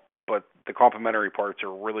ball, but the complementary parts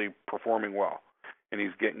are really performing well, and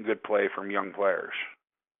he's getting good play from young players.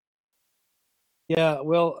 Yeah,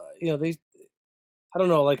 well, I don't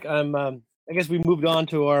know. Like I guess we moved on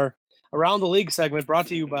to our Around the League segment, brought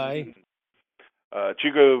to you by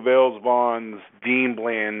Chico Valesbon's Dean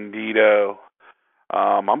Blandito.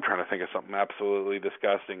 I'm trying to think of something absolutely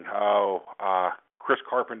disgusting. Chris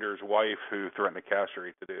Carpenter's wife who threatened to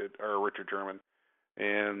castrate the dude, or Richard Sherman.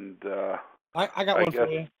 And I got one for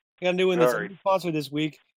you. I got a new one that's sponsored this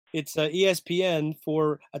week. It's ESPN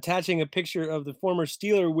for attaching a picture of the former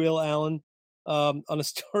Steeler Will Allen on a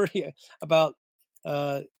story about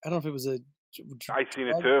I don't know if it was I seen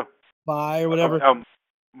it too. Buy or whatever.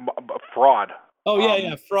 Fraud. Oh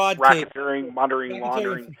yeah, fraud. Racketeering, laundering,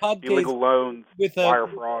 illegal loans, with wire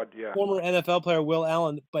fraud. Yeah. Former NFL player Will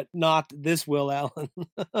Allen, but not this Will Allen.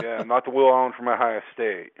 Yeah, not the Will Allen from Ohio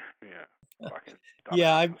State. Yeah.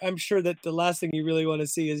 Yeah, I'm sure that the last thing you really want to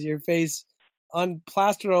see is your face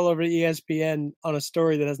plastered all over ESPN on a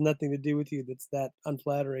story that has nothing to do with you. That's that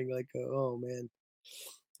unflattering. Like, oh man.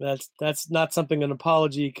 That's not something an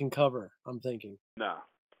apology can cover, I'm thinking. No.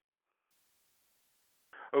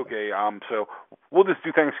 Okay, so we'll just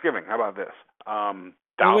do Thanksgiving. How about this?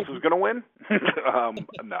 Dallas is going to win?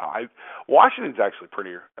 No, Washington's actually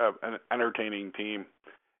pretty an entertaining team,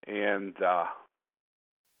 and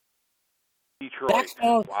Detroit.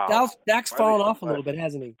 Dak's fallen off a little bit,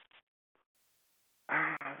 hasn't he?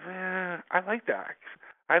 I like Dak.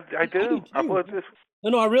 I do. I put this.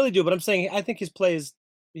 No, I really do. But I'm saying I think his play is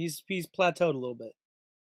he's plateaued a little bit.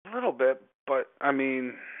 A little bit, but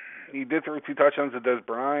he did throw 2 touchdowns to Des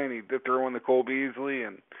Bryant. He did throw one to Cole Beasley,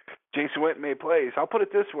 and Jason Witten made plays. I'll put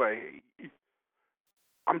it this way: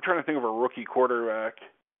 I'm trying to think of a rookie quarterback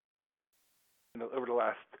over the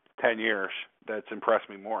last 10 years that's impressed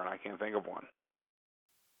me more, and I can't think of one.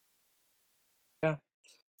 Yeah,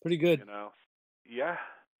 pretty good. Yeah.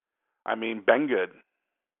 Ben Good.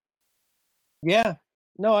 Yeah.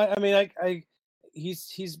 No, I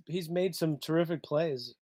he's made some terrific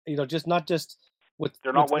plays. Just not just with.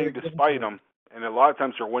 They're not winning despite him, and a lot of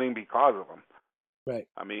times they're winning because of him. Right.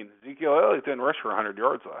 Ezekiel Elliott didn't rush for 100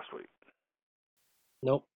 yards last week.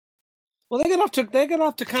 Nope. Well, they got off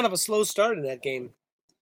to kind of a slow start in that game.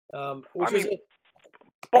 Baltimore's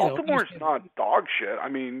not dog shit.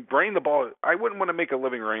 Running the ball. I wouldn't want to make a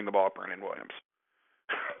living running the ball at Brandon Williams.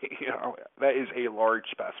 That is a large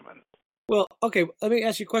specimen. Well, okay. Let me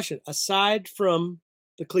ask you a question. Aside from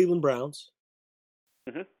the Cleveland Browns,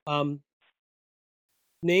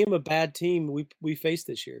 name a bad team we faced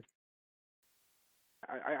this year.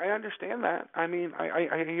 I understand that. I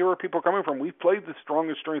hear where people are coming from. We've played the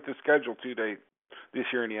strongest strength of schedule to date this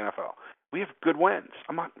year in the NFL. We have good wins.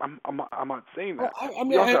 I'm not saying that.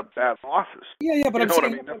 We also have bad losses. Yeah, but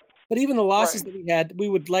but even the losses that we had, we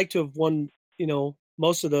would like to have won.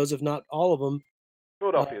 Most of those, if not all of them.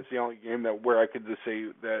 Philadelphia is the only game where I could just say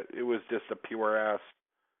that it was just a pure ass,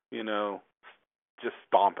 just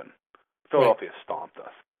stomping. Philadelphia stomped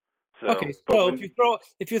us. So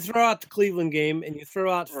if you throw out the Cleveland game and you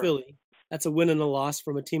throw out Philly, that's a win and a loss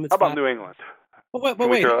from a team that's. How about New England? But Can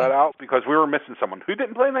we throw that out because we were missing someone who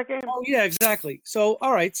didn't play in that game? Oh yeah, exactly. So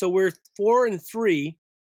all right, so we're 4-3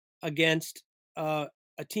 against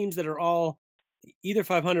teams that are all either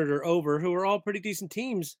 500 or over, who are all pretty decent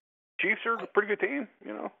teams. Chiefs are a pretty good team,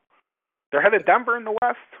 They're ahead of Denver in the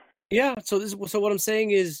West. Yeah. So what I'm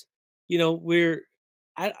saying is,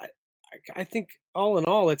 I think all in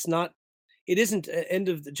all, it isn't an end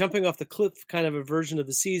of the jumping off the cliff kind of a version of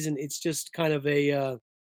the season. It's just kind of The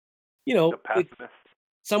it's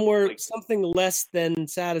pessimist. something less than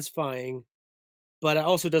satisfying, but it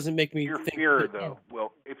also doesn't make me Your think. fear, though.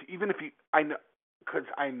 Well, even if you, I know, because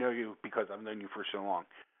I know you because I've known you for so long.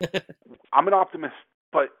 I'm an optimist,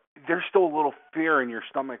 but there's still a little fear in your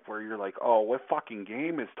stomach where you're like, oh, what fucking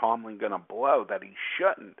game is Tomlin gonna blow that he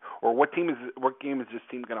shouldn't, or what game is this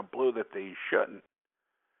team gonna blow that they shouldn't?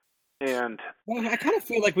 And Well, I kind of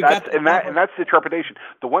feel like we that's got and that's the trepidation.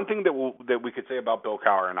 The one thing that we could say about Bill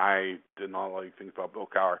Cowher, and I did not like things about Bill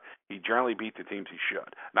Cowher, he generally beat the teams he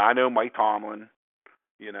should. Now I know Mike Tomlin,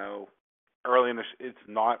 early in this, it's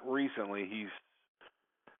not recently.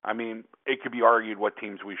 I mean, it could be argued what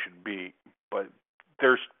teams we should beat, but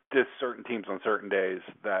there's just certain teams on certain days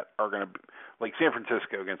that are going to be, like San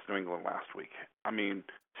Francisco against New England last week. I mean,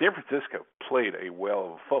 San Francisco played a whale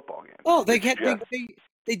of a football game. Oh, they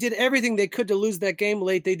did everything they could to lose that game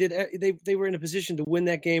late. They were in a position to win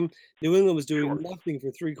that game. New England was doing nothing for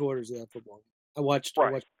 3/4 of that football game. I watched.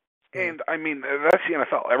 And I mean, that's the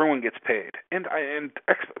NFL. Everyone gets paid, and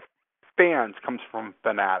fans comes from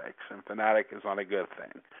fanatics, and fanatic is not a good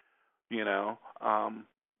thing.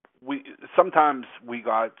 We sometimes we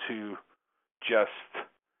got to just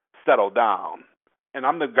settle down. And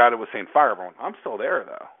I'm the guy that was saying fire everyone. I'm still there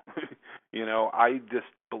though. I just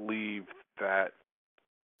believe that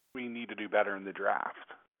we need to do better in the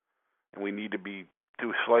draft, and we need to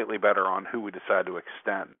do slightly better on who we decide to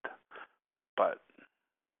extend. But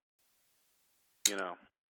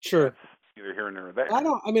sure, either here or there.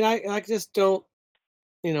 I just don't.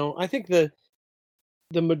 I think the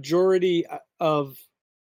majority of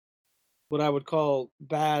what I would call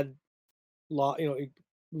bad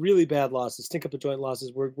really bad losses, stink up the joint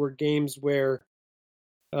losses, were games where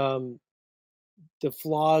the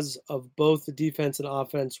flaws of both the defense and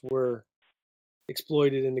offense were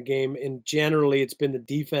exploited in the game, and generally it's been the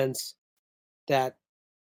defense that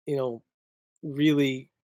really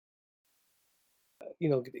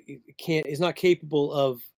is not capable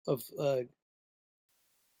of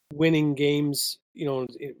winning games.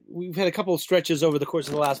 We've had a couple of stretches over the course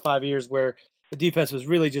of the last 5 years where the defense was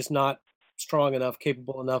really just not strong enough,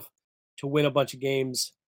 capable enough to win a bunch of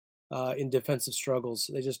games in defensive struggles.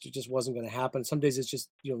 It just wasn't going to happen. Some days it's just,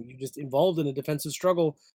 you're just involved in a defensive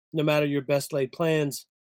struggle, no matter your best laid plans.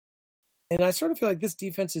 And I sort of feel like this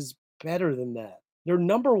defense is better than that. They're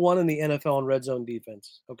number one in the NFL in red zone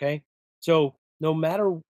defense. Okay. So no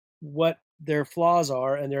matter what their flaws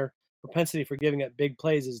are, and their propensity for giving up big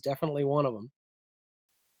plays is definitely one of them.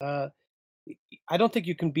 I don't think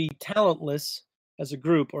you can be talentless as a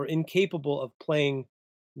group or incapable of playing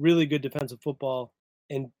really good defensive football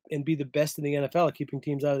and be the best in the NFL at keeping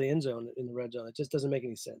teams out of the end zone in the red zone. It just doesn't make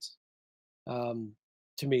any sense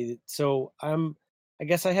to me. So I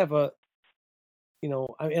guess I have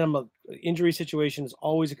injury situation is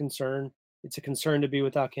always a concern. It's a concern to be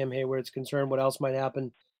without Cam Hayward. It's a concern what else might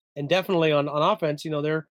happen. And definitely on offense,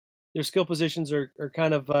 their skill positions are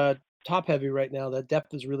kind of top heavy right now. That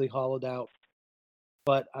depth is really hollowed out.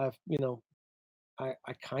 But I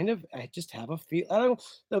just have a feel. I don't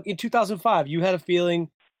look in 2005. You had a feeling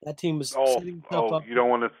that team was setting itself up. You don't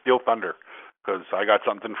want to steal thunder, because I got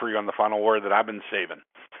something for you on the final word that I've been saving.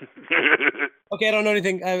 Okay, I don't know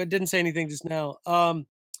anything. I didn't say anything just now.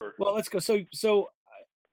 Sure. Well, let's go. So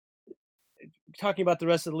talking about the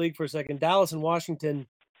rest of the league for a second, Dallas and Washington.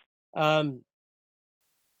 Do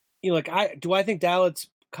I think Dallas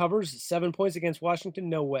covers 7 points against Washington?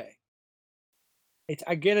 No way.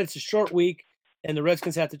 I get it's a short week and the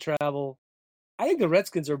Redskins have to travel. I think the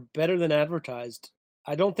Redskins are better than advertised.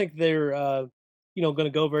 I don't think they're going to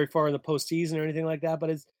go very far in the postseason or anything like that.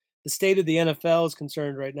 But as the state of the NFL is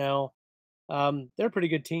concerned right now, they're a pretty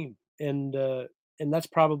good team, and that's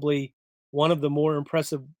probably one of the more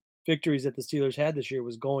impressive victories that the Steelers had this year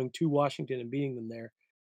was going to Washington and beating them there.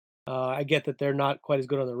 I get that they're not quite as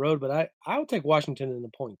good on the road, but I would take Washington in the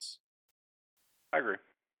points. I agree.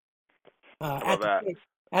 I think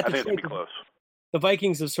it's going to be close. The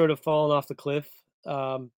Vikings have sort of fallen off the cliff. Right,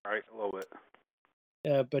 a little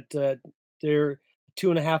bit. But they're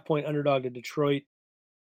 2.5 point underdog to Detroit.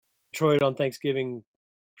 Detroit on Thanksgiving,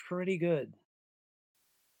 pretty good.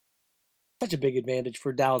 Such a big advantage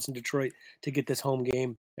for Dallas and Detroit to get this home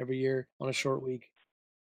game every year on a short week.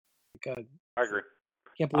 I agree.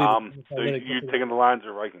 Can't believe it. So you taking the Lions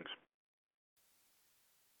or Vikings?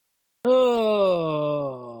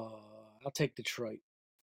 Oh, I'll take Detroit.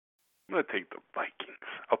 I'm going to take the Vikings.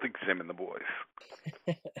 I'll take Zim and the boys.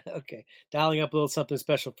 Okay. Dialing up a little something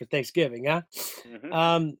special for Thanksgiving, huh?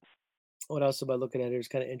 Mm-hmm. What else am I looking at here? It's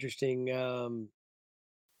kind of interesting. Steelers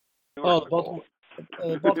The and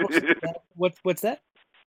the Baltimore. Colts. What's that?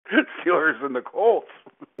 Steelers and the Colts.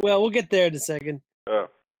 Well, we'll get there in a second. Oh.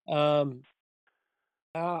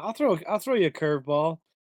 I'll throw you a curveball.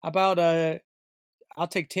 How about I'll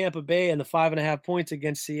take Tampa Bay and the 5.5 points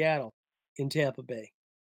against Seattle in Tampa Bay.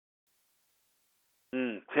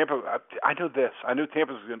 Tampa. I know this. I know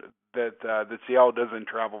Tampa's that Seattle doesn't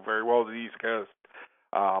travel very well to the East Coast.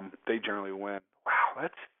 They generally win. Wow,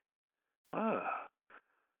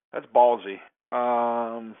 that's ballsy.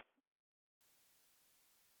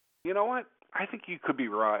 You know what? I think you could be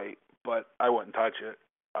right, but I wouldn't touch it.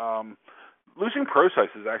 Losing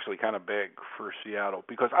Procise is actually kind of big for Seattle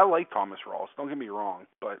because I like Thomas Rawls. Don't get me wrong,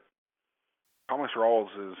 but Thomas Rawls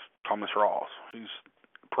is Thomas Rawls.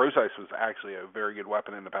 Procise was actually a very good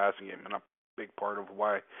weapon in the passing game and a big part of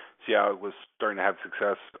why Seattle was starting to have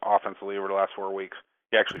success offensively over the last 4 weeks.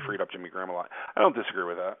 He actually freed up Jimmy Graham a lot. I don't disagree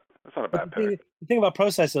with that. That's not a bad pick. The thing about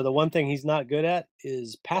Procise, though, the one thing he's not good at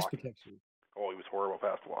is pass protection. Oh, he was horrible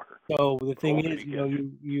pass blocker. So the thing is,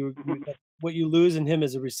 you what you lose in him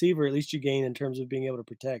as a receiver, at least you gain in terms of being able to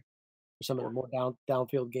protect for some of the more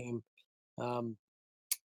downfield game. How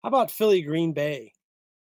about Philly Green Bay?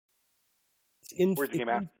 Where's the game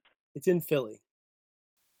at? It's in Philly.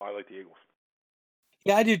 Oh, I like the Eagles.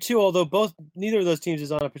 Yeah, I do too. Although neither of those teams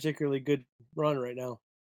is on a particularly good run right now.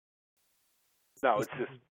 No, it's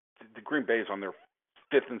just the Green Bay's on their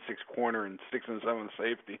 5th and 6th corner and 6th and 7th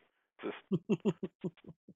safety.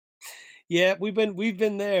 Yeah, we've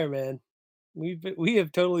been there, man. We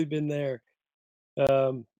have totally been there.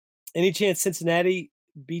 Any chance Cincinnati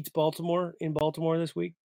beats Baltimore in Baltimore this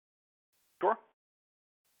week? Sure.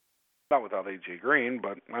 Not without A.J. Green,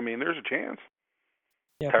 but I mean, there's a chance.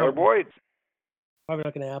 Yeah, Tyler Boyd. Probably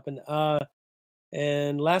not going to happen.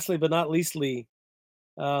 And lastly, but not leastly,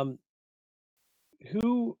 who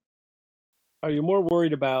are you more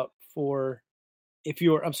worried about if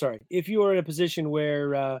you are in a position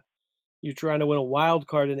where you're trying to win a wild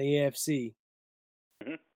card in the AFC?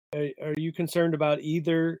 Mm-hmm. Are you concerned about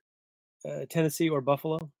either Tennessee or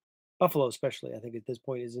Buffalo? Buffalo, especially, I think at this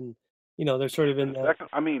point is in. They're sort of in.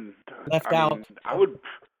 Left out. I would.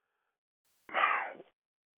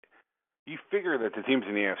 You figure that the teams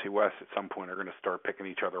in the AFC West at some point are going to start picking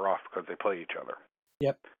each other off because they play each other.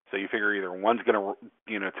 Yep. So you figure either one's going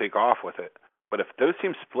to, take off with it. But if those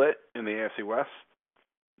teams split in the AFC West,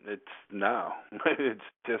 it's no. It's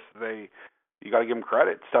just you got to give them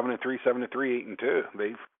credit. 7-3, 7-3, 8-2.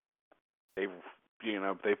 They've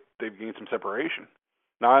gained some separation.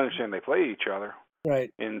 Now I understand they play each other.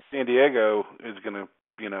 Right. And San Diego is going to,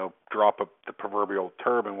 drop the proverbial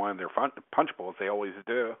turb in one of their punch bowls. They always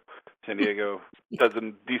do. San Diego does a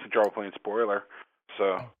decent job of playing spoiler.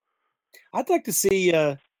 So I'd like to see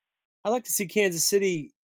Kansas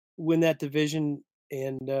City win that division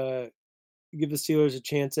and give the Steelers a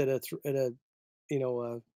chance at a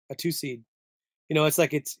 2 seed.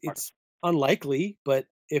 It's unlikely, but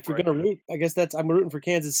if you're going to root, I guess I'm rooting for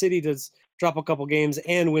Kansas City to drop a couple games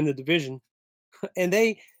and win the division. And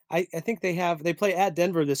I think they play at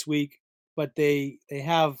Denver this week, but I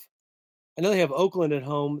know they have Oakland at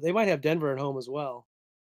home. They might have Denver at home as well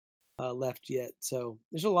left yet. So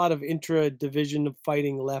there's a lot of intra-division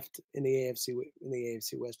fighting left in the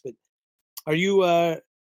AFC West. But are you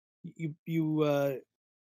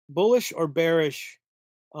bullish or bearish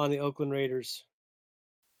on the Oakland Raiders?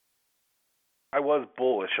 I was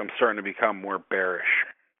bullish. I'm starting to become more bearish.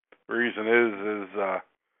 The reason is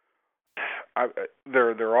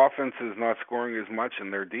their offense is not scoring as much,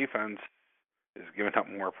 and their defense is giving up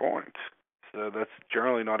more points. So that's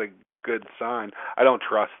generally not a good sign. I don't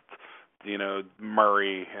trust,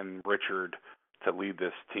 Murray and Richard to lead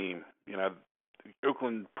this team.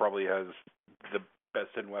 Oakland probably has the best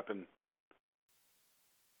hidden weapon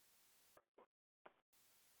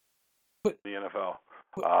in the NFL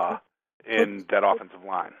in that offensive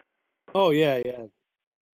line. Oh yeah.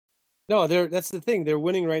 No, that's the thing. They're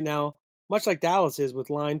winning right now, much like Dallas is with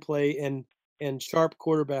line play and sharp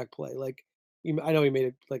quarterback play. Like I know he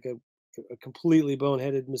made a completely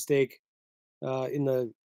boneheaded mistake in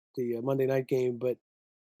the Monday night game, but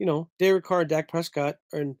Derek Carr and Dak Prescott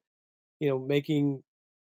are making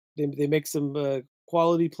they make some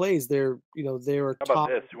quality plays. They're How top. about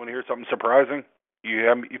this? You want to hear something surprising?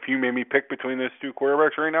 If you made me pick between those two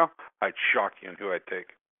quarterbacks right now, I'd shock you on who I'd take.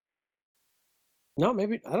 No,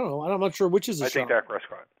 maybe I don't know. I'm not sure which is a shock. I take Dak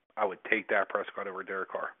Prescott. I would take Dak Prescott over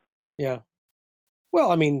Derek Carr. Yeah.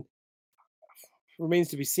 Well, I mean, remains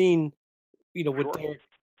to be seen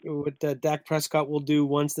what Dak Prescott will do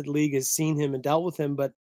once the league has seen him and dealt with him.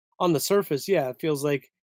 But on the surface, yeah, it feels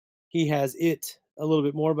like he has it a little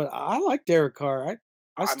bit more. But I like Derek Carr. I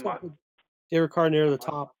I'm still not put Derek Carr near the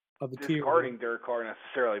I'm not top of the tier. discarding Derek Carr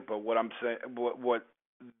necessarily, but what I'm saying, what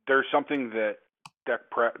there's something that Dak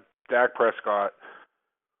Prescott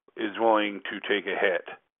is willing to take a hit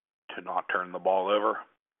to not turn the ball over.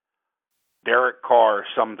 Derek Carr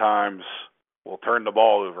sometimes will turn the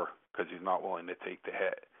ball over because he's not willing to take the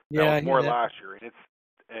hit. Yeah, that was more last year, and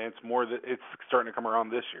it's more that it's starting to come around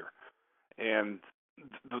this year. And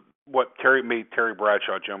what made Terry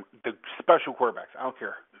Bradshaw jump, the special quarterbacks, I don't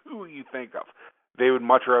care who you think of, they would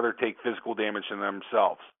much rather take physical damage to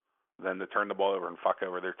themselves than to turn the ball over and fuck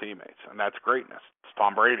over their teammates. And that's greatness. It's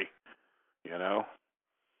Tom Brady.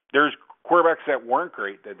 There's quarterbacks that weren't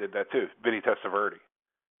great that did that too. Vinny Testaverde,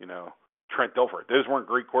 Trent Dilfer. Those weren't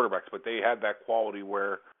great quarterbacks, but they had that quality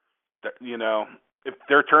where, if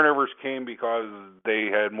their turnovers came because they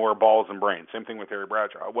had more balls than brains. Same thing with Terry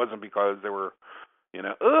Bradshaw. It wasn't because they were,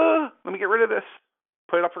 let me get rid of this,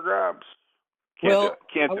 put it up for grabs. Can't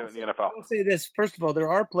do it in the NFL. I will say this. First of all, there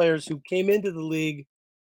are players who came into the league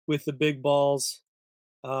with the big balls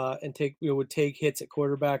and would take hits at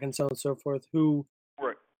quarterback and so on and so forth, who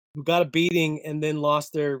got a beating and then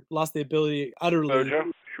lost the ability utterly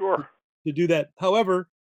to do that. However,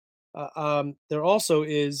 there also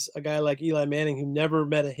is a guy like Eli Manning who never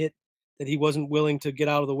met a hit that he wasn't willing to get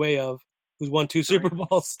out of the way of, who's won 2 Super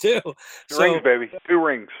Bowls too. Rings, baby, 2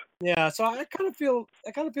 rings. Yeah, so I kind of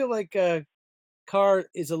feel like Carr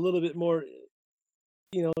is a little bit more,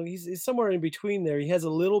 he's somewhere in between there. He has a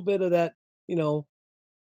little bit of that,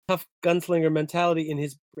 tough gunslinger mentality in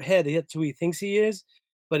his head. That's who he thinks he is,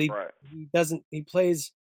 but he doesn't. He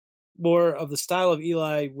plays more of the style of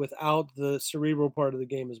Eli without the cerebral part of the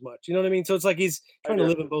game as much. You know what I mean? So it's like he's trying to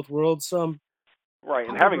live in both worlds. Right,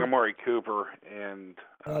 and having Amari Cooper and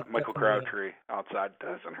Michael Crabtree outside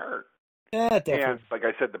doesn't hurt. Yeah, definitely. And like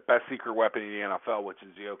I said, the best secret weapon in the NFL, which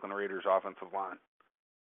is the Oakland Raiders' offensive line.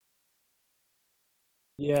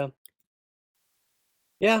 Yeah,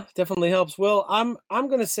 definitely helps. Well, I'm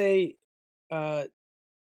going to say,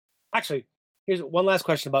 actually, here's one last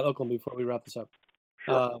question about Oakland before we wrap this up.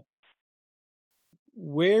 Sure.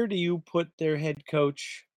 Where do you put their head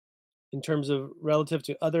coach in terms of relative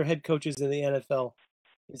to other head coaches in the NFL?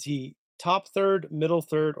 Is he top third, middle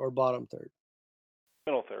third, or bottom third?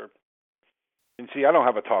 Middle third. And see, I don't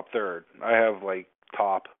have a top third. I have like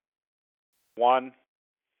top 1.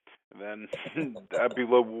 And then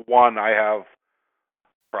below 1, I have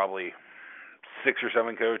probably 6 or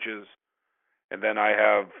 7 coaches. And then I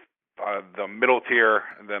have the middle tier.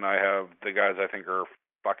 And then I have the guys I think are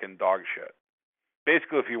fucking dog shit.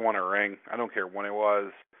 Basically, if you want a ring, I don't care when it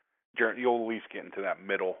was, you'll at least get into that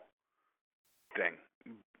middle thing.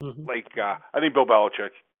 Mm-hmm. Like, I think Bill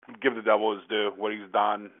Belichick, give the devil his due, what he's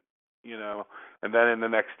done, And then in the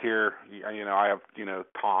next tier, I have,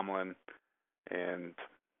 Tomlin and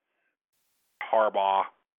Harbaugh,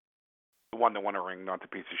 the one that won a ring, not the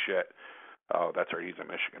piece of shit. Oh, that's right, he's in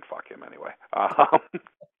Michigan. Fuck him anyway.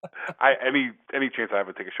 Any chance I have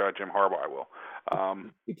to take a shot at Jim Harbaugh, I will.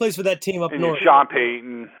 He plays for that team up north. Sean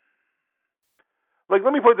Payton. Like,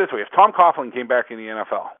 let me put it this way. If Tom Coughlin came back in the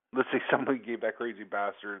NFL, let's say somebody gave that crazy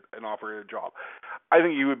bastard an offer of a job, I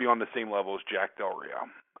think you would be on the same level as Jack Del Rio.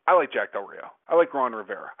 I like Jack Del Rio. I like Ron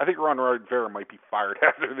Rivera. I think Ron Rivera might be fired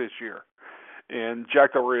after this year. And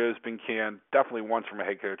Jack Del Rio has been canned definitely once from a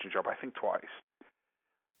head coaching job, I think twice.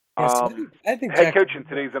 Yes, I think head coach in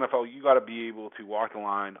today's NFL, you got to be able to walk the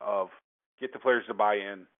line of get the players to buy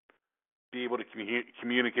in, be able to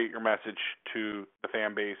communicate your message to the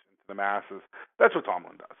fan base and to the masses. That's what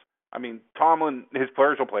Tomlin does. I mean, Tomlin, his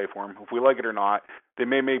players will play for him. If we like it or not, they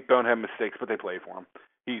may make bonehead mistakes, but they play for him.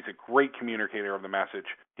 He's a great communicator of the message.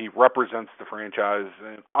 He represents the franchise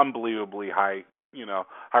in unbelievably high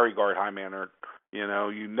regard, high manner.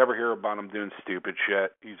 You never hear about him doing stupid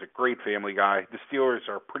shit. He's a great family guy. The Steelers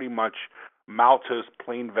are pretty much maltose,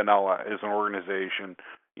 plain vanilla as an organization.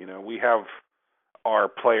 We have our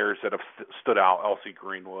players that have stood out, Elsie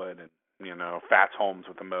Greenwood and, Fats Holmes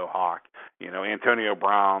with the Mohawk, Antonio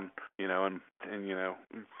Brown, and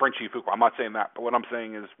Frenchie Fuqua. I'm not saying that, but what I'm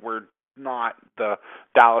saying is we're not the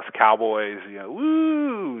Dallas Cowboys,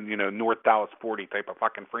 North Dallas 40 type of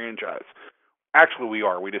fucking franchise. Actually, we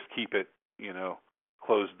are. We just keep it,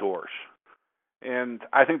 closed doors. And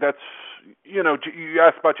I think that's, you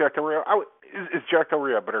asked about Jack Del Rio. Is Jack Del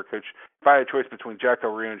Rio a better coach? If I had a choice between Jack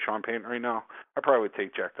Del Rio and Sean Payton right now, I probably would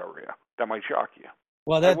take Jack Del Rio. That might shock you.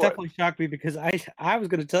 Well, that definitely shocked me because I was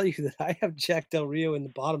going to tell you that I have Jack Del Rio in the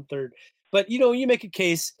bottom third. But, you make a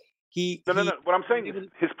case No. What I'm saying is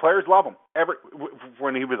his players love him.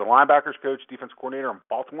 When he was a linebackers coach, defense coordinator in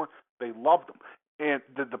Baltimore, they loved him. And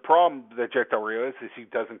the problem that Jack Del Rio is he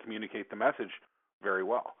doesn't communicate the message very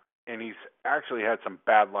well. And he's actually had some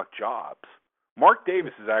bad luck jobs. Mark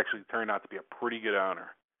Davis has actually turned out to be a pretty good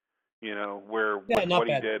owner. What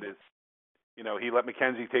he did is, he let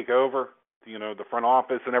McKenzie take over, the front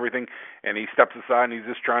office and everything, and he steps aside and he's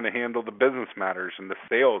just trying to handle the business matters and the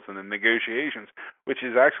sales and the negotiations, which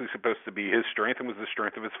is actually supposed to be his strength and was the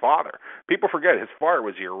strength of his father. People forget his father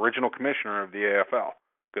was the original commissioner of the AFL,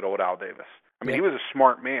 good old Al Davis. I mean, He was a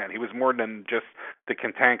smart man. He was more than just the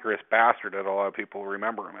cantankerous bastard that a lot of people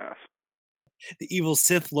remember him as. The evil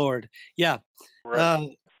Sith Lord. Yeah.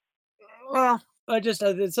 Right.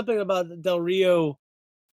 It's something about Del Rio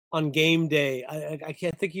on game day. I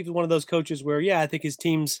can't think he was one of those coaches where, I think his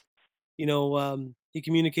teams, he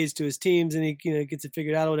communicates to his teams and he gets it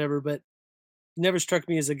figured out or whatever, but never struck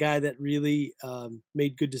me as a guy that really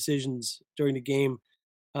made good decisions during the game.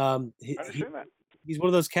 I understand that. He's one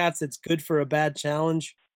of those cats that's good for a bad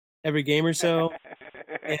challenge every game or so.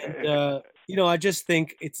 And, I just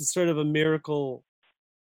think it's sort of a miracle.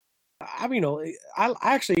 I thought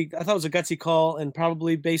it was a gutsy call, and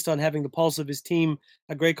probably based on having the pulse of his team,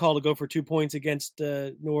 a great call to go for 2 points against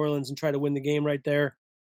New Orleans and try to win the game right there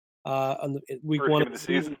on the week First one game of the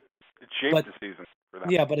season. It shaped the season for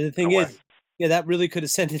them. Yeah, but the thing is, that really could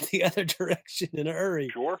have sent it the other direction in a hurry.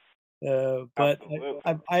 Sure. But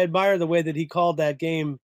I admire the way that he called that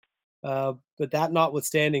game. But that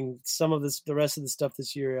notwithstanding, some of the rest of the stuff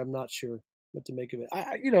this year, I'm not sure what to make of it.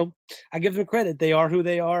 I give them credit; they are who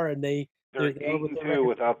they are, and they're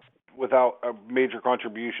 8-2 without major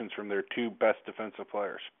contributions from their two best defensive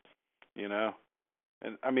players.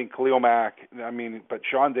 And I mean Khalil Mack. But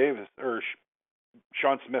Sean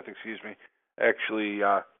Smith, actually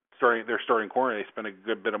their starting corner. They spent a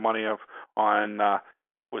good bit of money on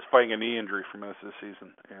was fighting a knee injury for most of the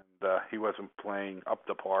season, and he wasn't playing up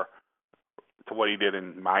to par to what he did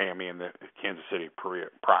in Miami and the Kansas City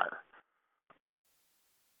prior.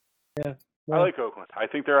 Yeah, I like Oakland. I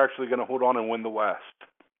think they're actually going to hold on and win the West.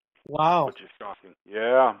 Wow, which is shocking.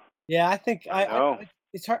 Yeah. Yeah, I think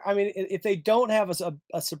it's hard. I mean, if they don't have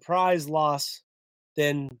a surprise loss,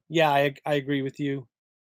 then I agree with you.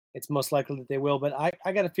 It's most likely that they will. But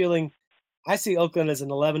I got a feeling I see Oakland as an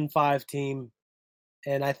 11-5 team,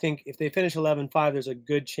 and I think if they finish 11-5, there's a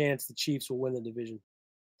good chance the Chiefs will win the division.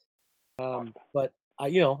 But I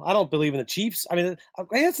don't believe in the Chiefs. I mean,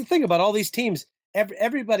 that's the thing about all these teams.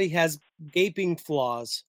 Everybody has gaping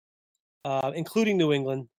flaws, including New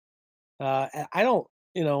England. I don't,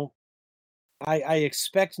 I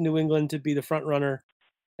expect New England to be the front runner,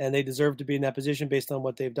 and they deserve to be in that position based on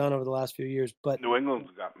what they've done over the last few years. But New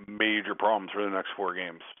England's got major problems for the next 4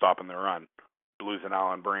 games, stopping their run, losing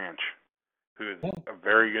Alan Branch, who is a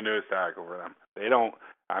very good nose tackle for them. They don't.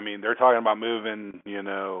 I mean, they're talking about moving,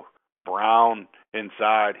 Brown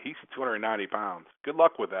inside. He's 290 pounds. Good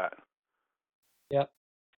luck with that. Yep.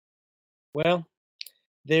 Well,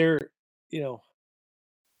 they're,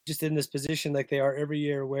 just in this position like they are every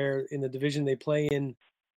year, where in the division they play in,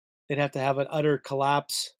 they'd have to have an utter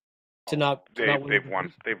collapse to not. They've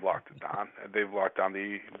won. They've locked it down. They've locked down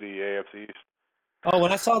the AFC East. Oh,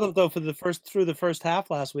 when I saw them though through the first half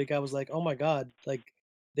last week, I was like, oh my God, like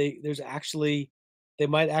they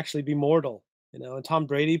might actually be mortal. And Tom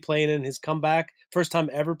Brady playing in his comeback, first time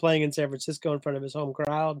ever playing in San Francisco in front of his home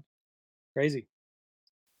crowd. Crazy.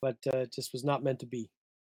 But just was not meant to be.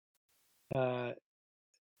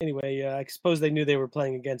 Anyway, I suppose they knew they were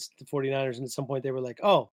playing against the 49ers, and at some point they were like,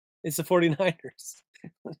 oh, it's the 49ers.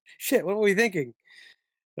 Shit, what were we thinking?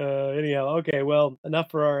 Anyhow, okay, well, enough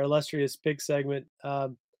for our illustrious pick segment.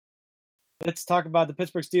 Let's talk about the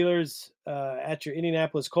Pittsburgh Steelers at your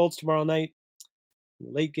Indianapolis Colts tomorrow night.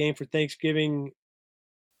 Late game for Thanksgiving.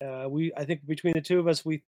 I think between the two of us,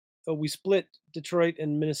 we split Detroit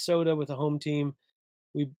and Minnesota with a home team.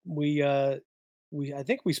 I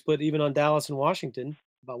think we split even on Dallas and Washington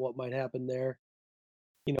about what might happen there.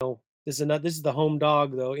 This is the home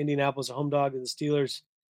dog though. Indianapolis a home dog to the Steelers,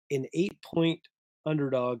 an 8-point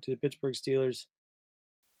underdog to the Pittsburgh Steelers.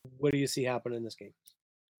 What do you see happening in this game?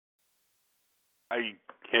 I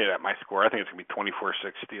hit it at my score. I think it's going to be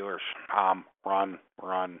 24-6 Steelers. Run.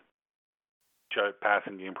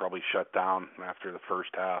 Passing game probably shut down after the first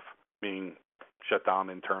half, being shut down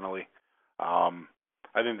internally.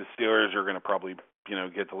 I think the Steelers are going to probably,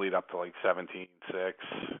 get the lead up to like 17-6,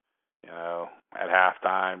 at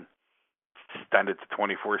halftime, extend it to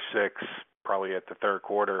 24-6, probably at the third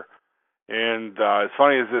quarter, And as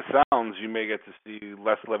funny as this sounds, you may get to see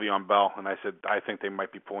less Le'Veon Bell. And I said, I think they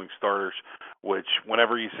might be pulling starters, which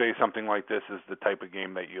whenever you say something like this is the type of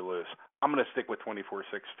game that you lose. I'm going to stick with 24-6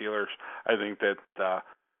 Steelers. I think that the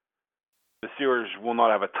Steelers will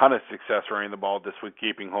not have a ton of success running the ball this week,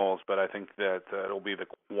 keeping holes, but I think that it'll be the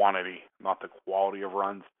quantity, not the quality of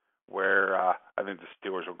runs, where I think the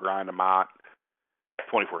Steelers will grind them out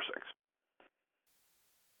 24-6.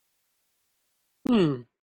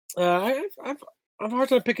 I've a hard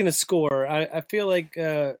time picking a score. I feel like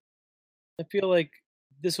this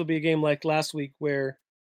will be a game like last week where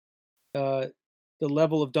the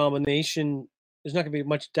level of domination, there's not going to be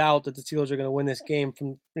much doubt that the Steelers are going to win this game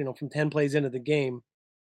from 10 plays into the game.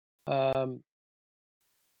 But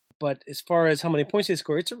as far as how many points they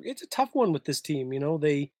score, it's a tough one with this team.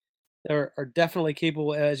 They are definitely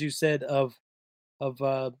capable, as you said, of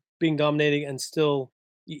being dominating and still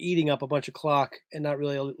eating up a bunch of clock and not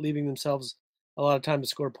really leaving themselves a lot of time to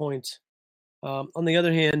score points. On the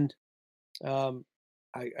other hand, I'm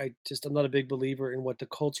not a big believer in what the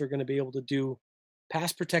Colts are going to be able to do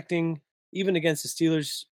pass protecting, even against the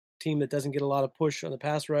Steelers team that doesn't get a lot of push on the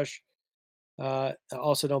pass rush. I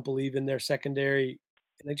also don't believe in their secondary.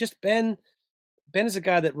 And Ben is a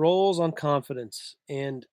guy that rolls on confidence.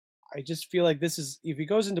 And I just feel like if he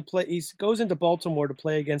goes into Baltimore to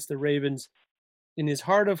play against the Ravens, in his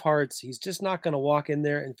heart of hearts, he's just not going to walk in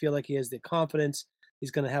there and feel like he has the confidence.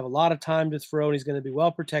 He's going to have a lot of time to throw, and he's going to be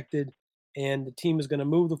well protected, and the team is going to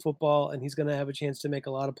move the football, and he's going to have a chance to make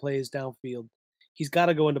a lot of plays downfield. He's got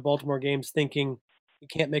to go into Baltimore games thinking he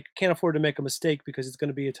can't afford to make a mistake because it's going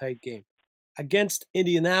to be a tight game. Against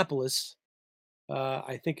Indianapolis,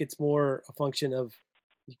 I think it's more a function of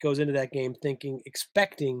he goes into that game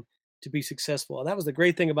expecting to be successful. And that was the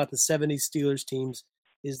great thing about the 70s Steelers teams,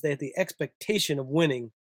 is that the expectation of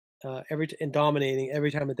winning and dominating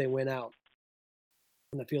every time that they went out.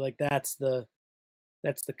 And I feel like that's the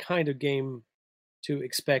kind of game to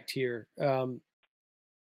expect here.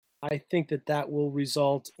 I think that will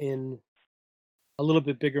result in a little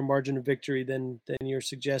bit bigger margin of victory than you're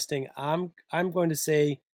suggesting. I'm going to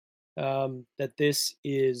say that this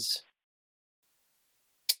is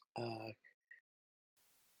a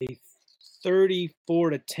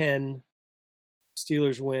 34-10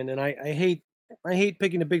 Steelers win. And I hate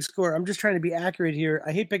picking a big score. I'm just trying to be accurate here.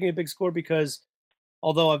 I hate picking a big score because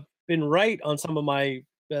although I've been right on some of my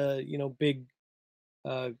big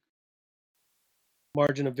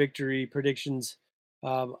margin of victory predictions,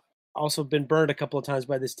 also been burned a couple of times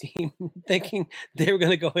by this team thinking they were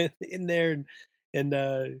going to go in there and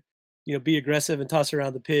be aggressive and toss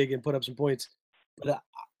around the pig and put up some points. But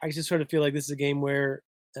I just sort of feel like this is a game where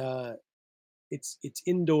it's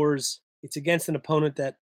indoors. It's against an opponent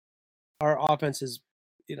that our offense is,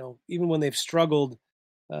 even when they've struggled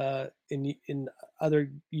in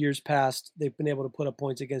other years past, they've been able to put up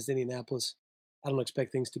points against Indianapolis. I don't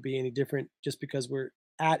expect things to be any different just because we're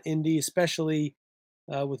at Indy, especially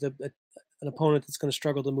with an opponent that's going to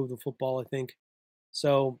struggle to move the football, I think.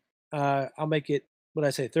 So I'll make it,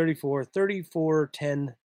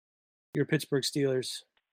 34-10, your Pittsburgh Steelers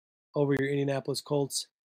over your Indianapolis Colts.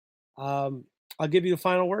 I'll give you the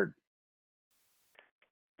final word.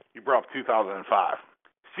 You brought up 2005.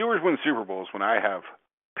 Steelers win Super Bowls when I have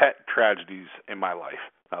pet tragedies in my life.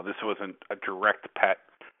 Now, this wasn't a direct pet,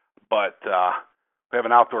 but we have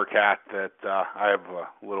an outdoor cat that I have a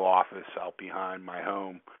little office out behind my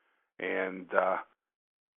home, and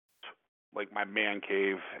like my man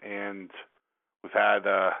cave, and we've had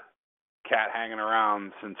a cat hanging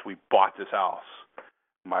around since we bought this house.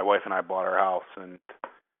 My wife and I bought our house, and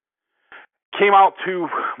came out to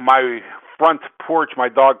my front porch. My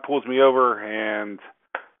dog pulls me over, and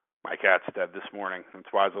my cat's dead this morning.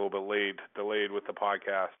 That's why I was a little bit delayed with the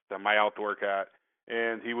podcast. My outdoor cat,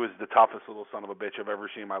 and he was the toughest little son of a bitch I've ever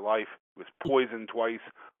seen in my life. He was poisoned twice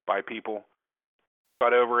by people.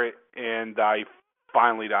 Got over it, and I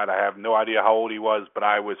finally died. I have no idea how old he was, but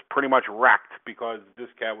I was pretty much wrecked because this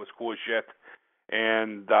cat was cool as shit.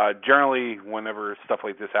 And generally, whenever stuff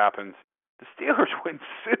like this happens, the Steelers win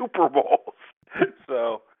Super Bowls.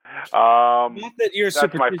 So not that you're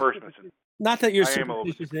that's my first message. Not that you're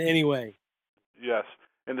superstitious in any way. Yes.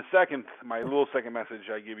 And my little second message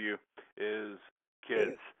I give you is,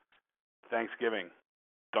 kids, Thanksgiving,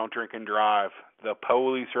 don't drink and drive. The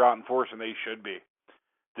police are out enforcing. They should be.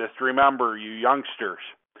 Just remember, you youngsters,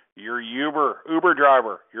 your Uber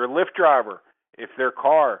driver, your Lyft driver, if their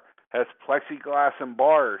car has plexiglass and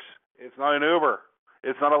bars, it's not an Uber.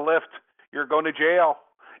 It's not a Lyft. You're going to jail.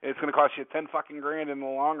 It's going to cost you $10,000 in the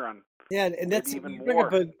long run. Yeah, and that's even you bring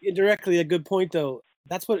more. up indirectly a good point, though.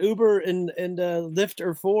 That's what Uber and Lyft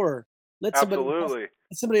are for. Let Absolutely.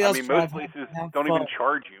 somebody else I mean, drive. most places have don't fun. even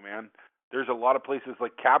charge you, man. There's a lot of places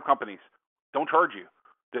like cab companies don't charge you.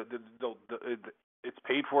 It's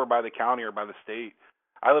paid for by the county or by the state.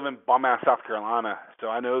 I live in bum-ass South Carolina, so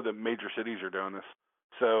I know the major cities are doing this.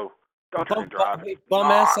 So don't drink and drive. It's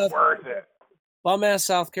not worth it. Bum-ass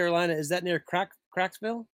South Carolina, is that near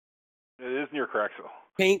Cracksville? It is near Cracksville.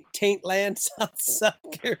 Taint Land, South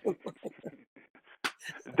Carolina.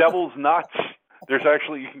 Devil's Nuts. There's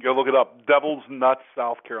actually, you can go look it up. Devil's Nuts,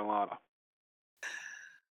 South Carolina.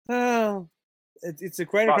 Oh, it's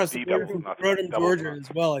right Not across the border from Rodham, Georgia, as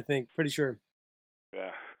well. I think, pretty sure.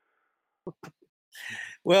 Yeah.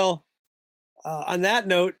 Well, on that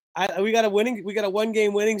note, we got a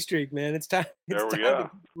 1-game winning streak, man. It's time. There we to go.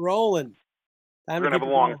 keep rolling. We're gonna have a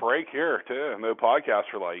long break here too. No podcast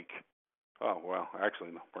for like. Oh well,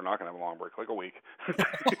 actually, no, we're not gonna have a long break. Like a week.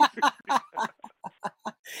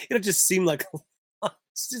 It'll just seem like a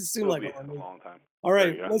long time. All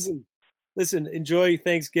right, listen. Enjoy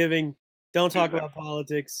Thanksgiving. Don't talk about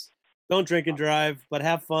politics. Don't drink and drive, but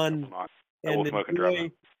have fun and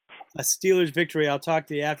enjoy a Steelers victory. I'll talk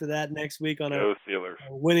to you after that next week on a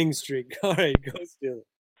winning streak. All right, go Steelers.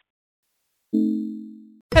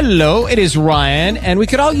 Hello, it is Ryan, and we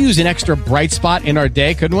could all use an extra bright spot in our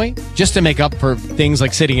day, couldn't we? Just to make up for things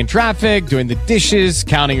like sitting in traffic, doing the dishes,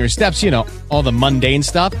 counting your steps, all the mundane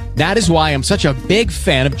stuff. That is why I'm such a big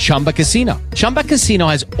fan of Chumba Casino. Chumba Casino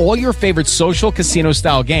has all your favorite social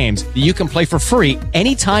casino-style games that you can play for free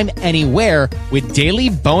anytime, anywhere with daily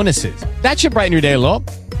bonuses. That should brighten your day a little.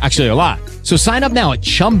 Actually, a lot. So sign up now at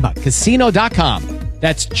ChumbaCasino.com.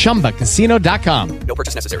 That's ChumbaCasino.com. No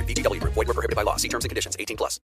purchase necessary. VGW Group. Void where prohibited by law. See terms and conditions. 18+.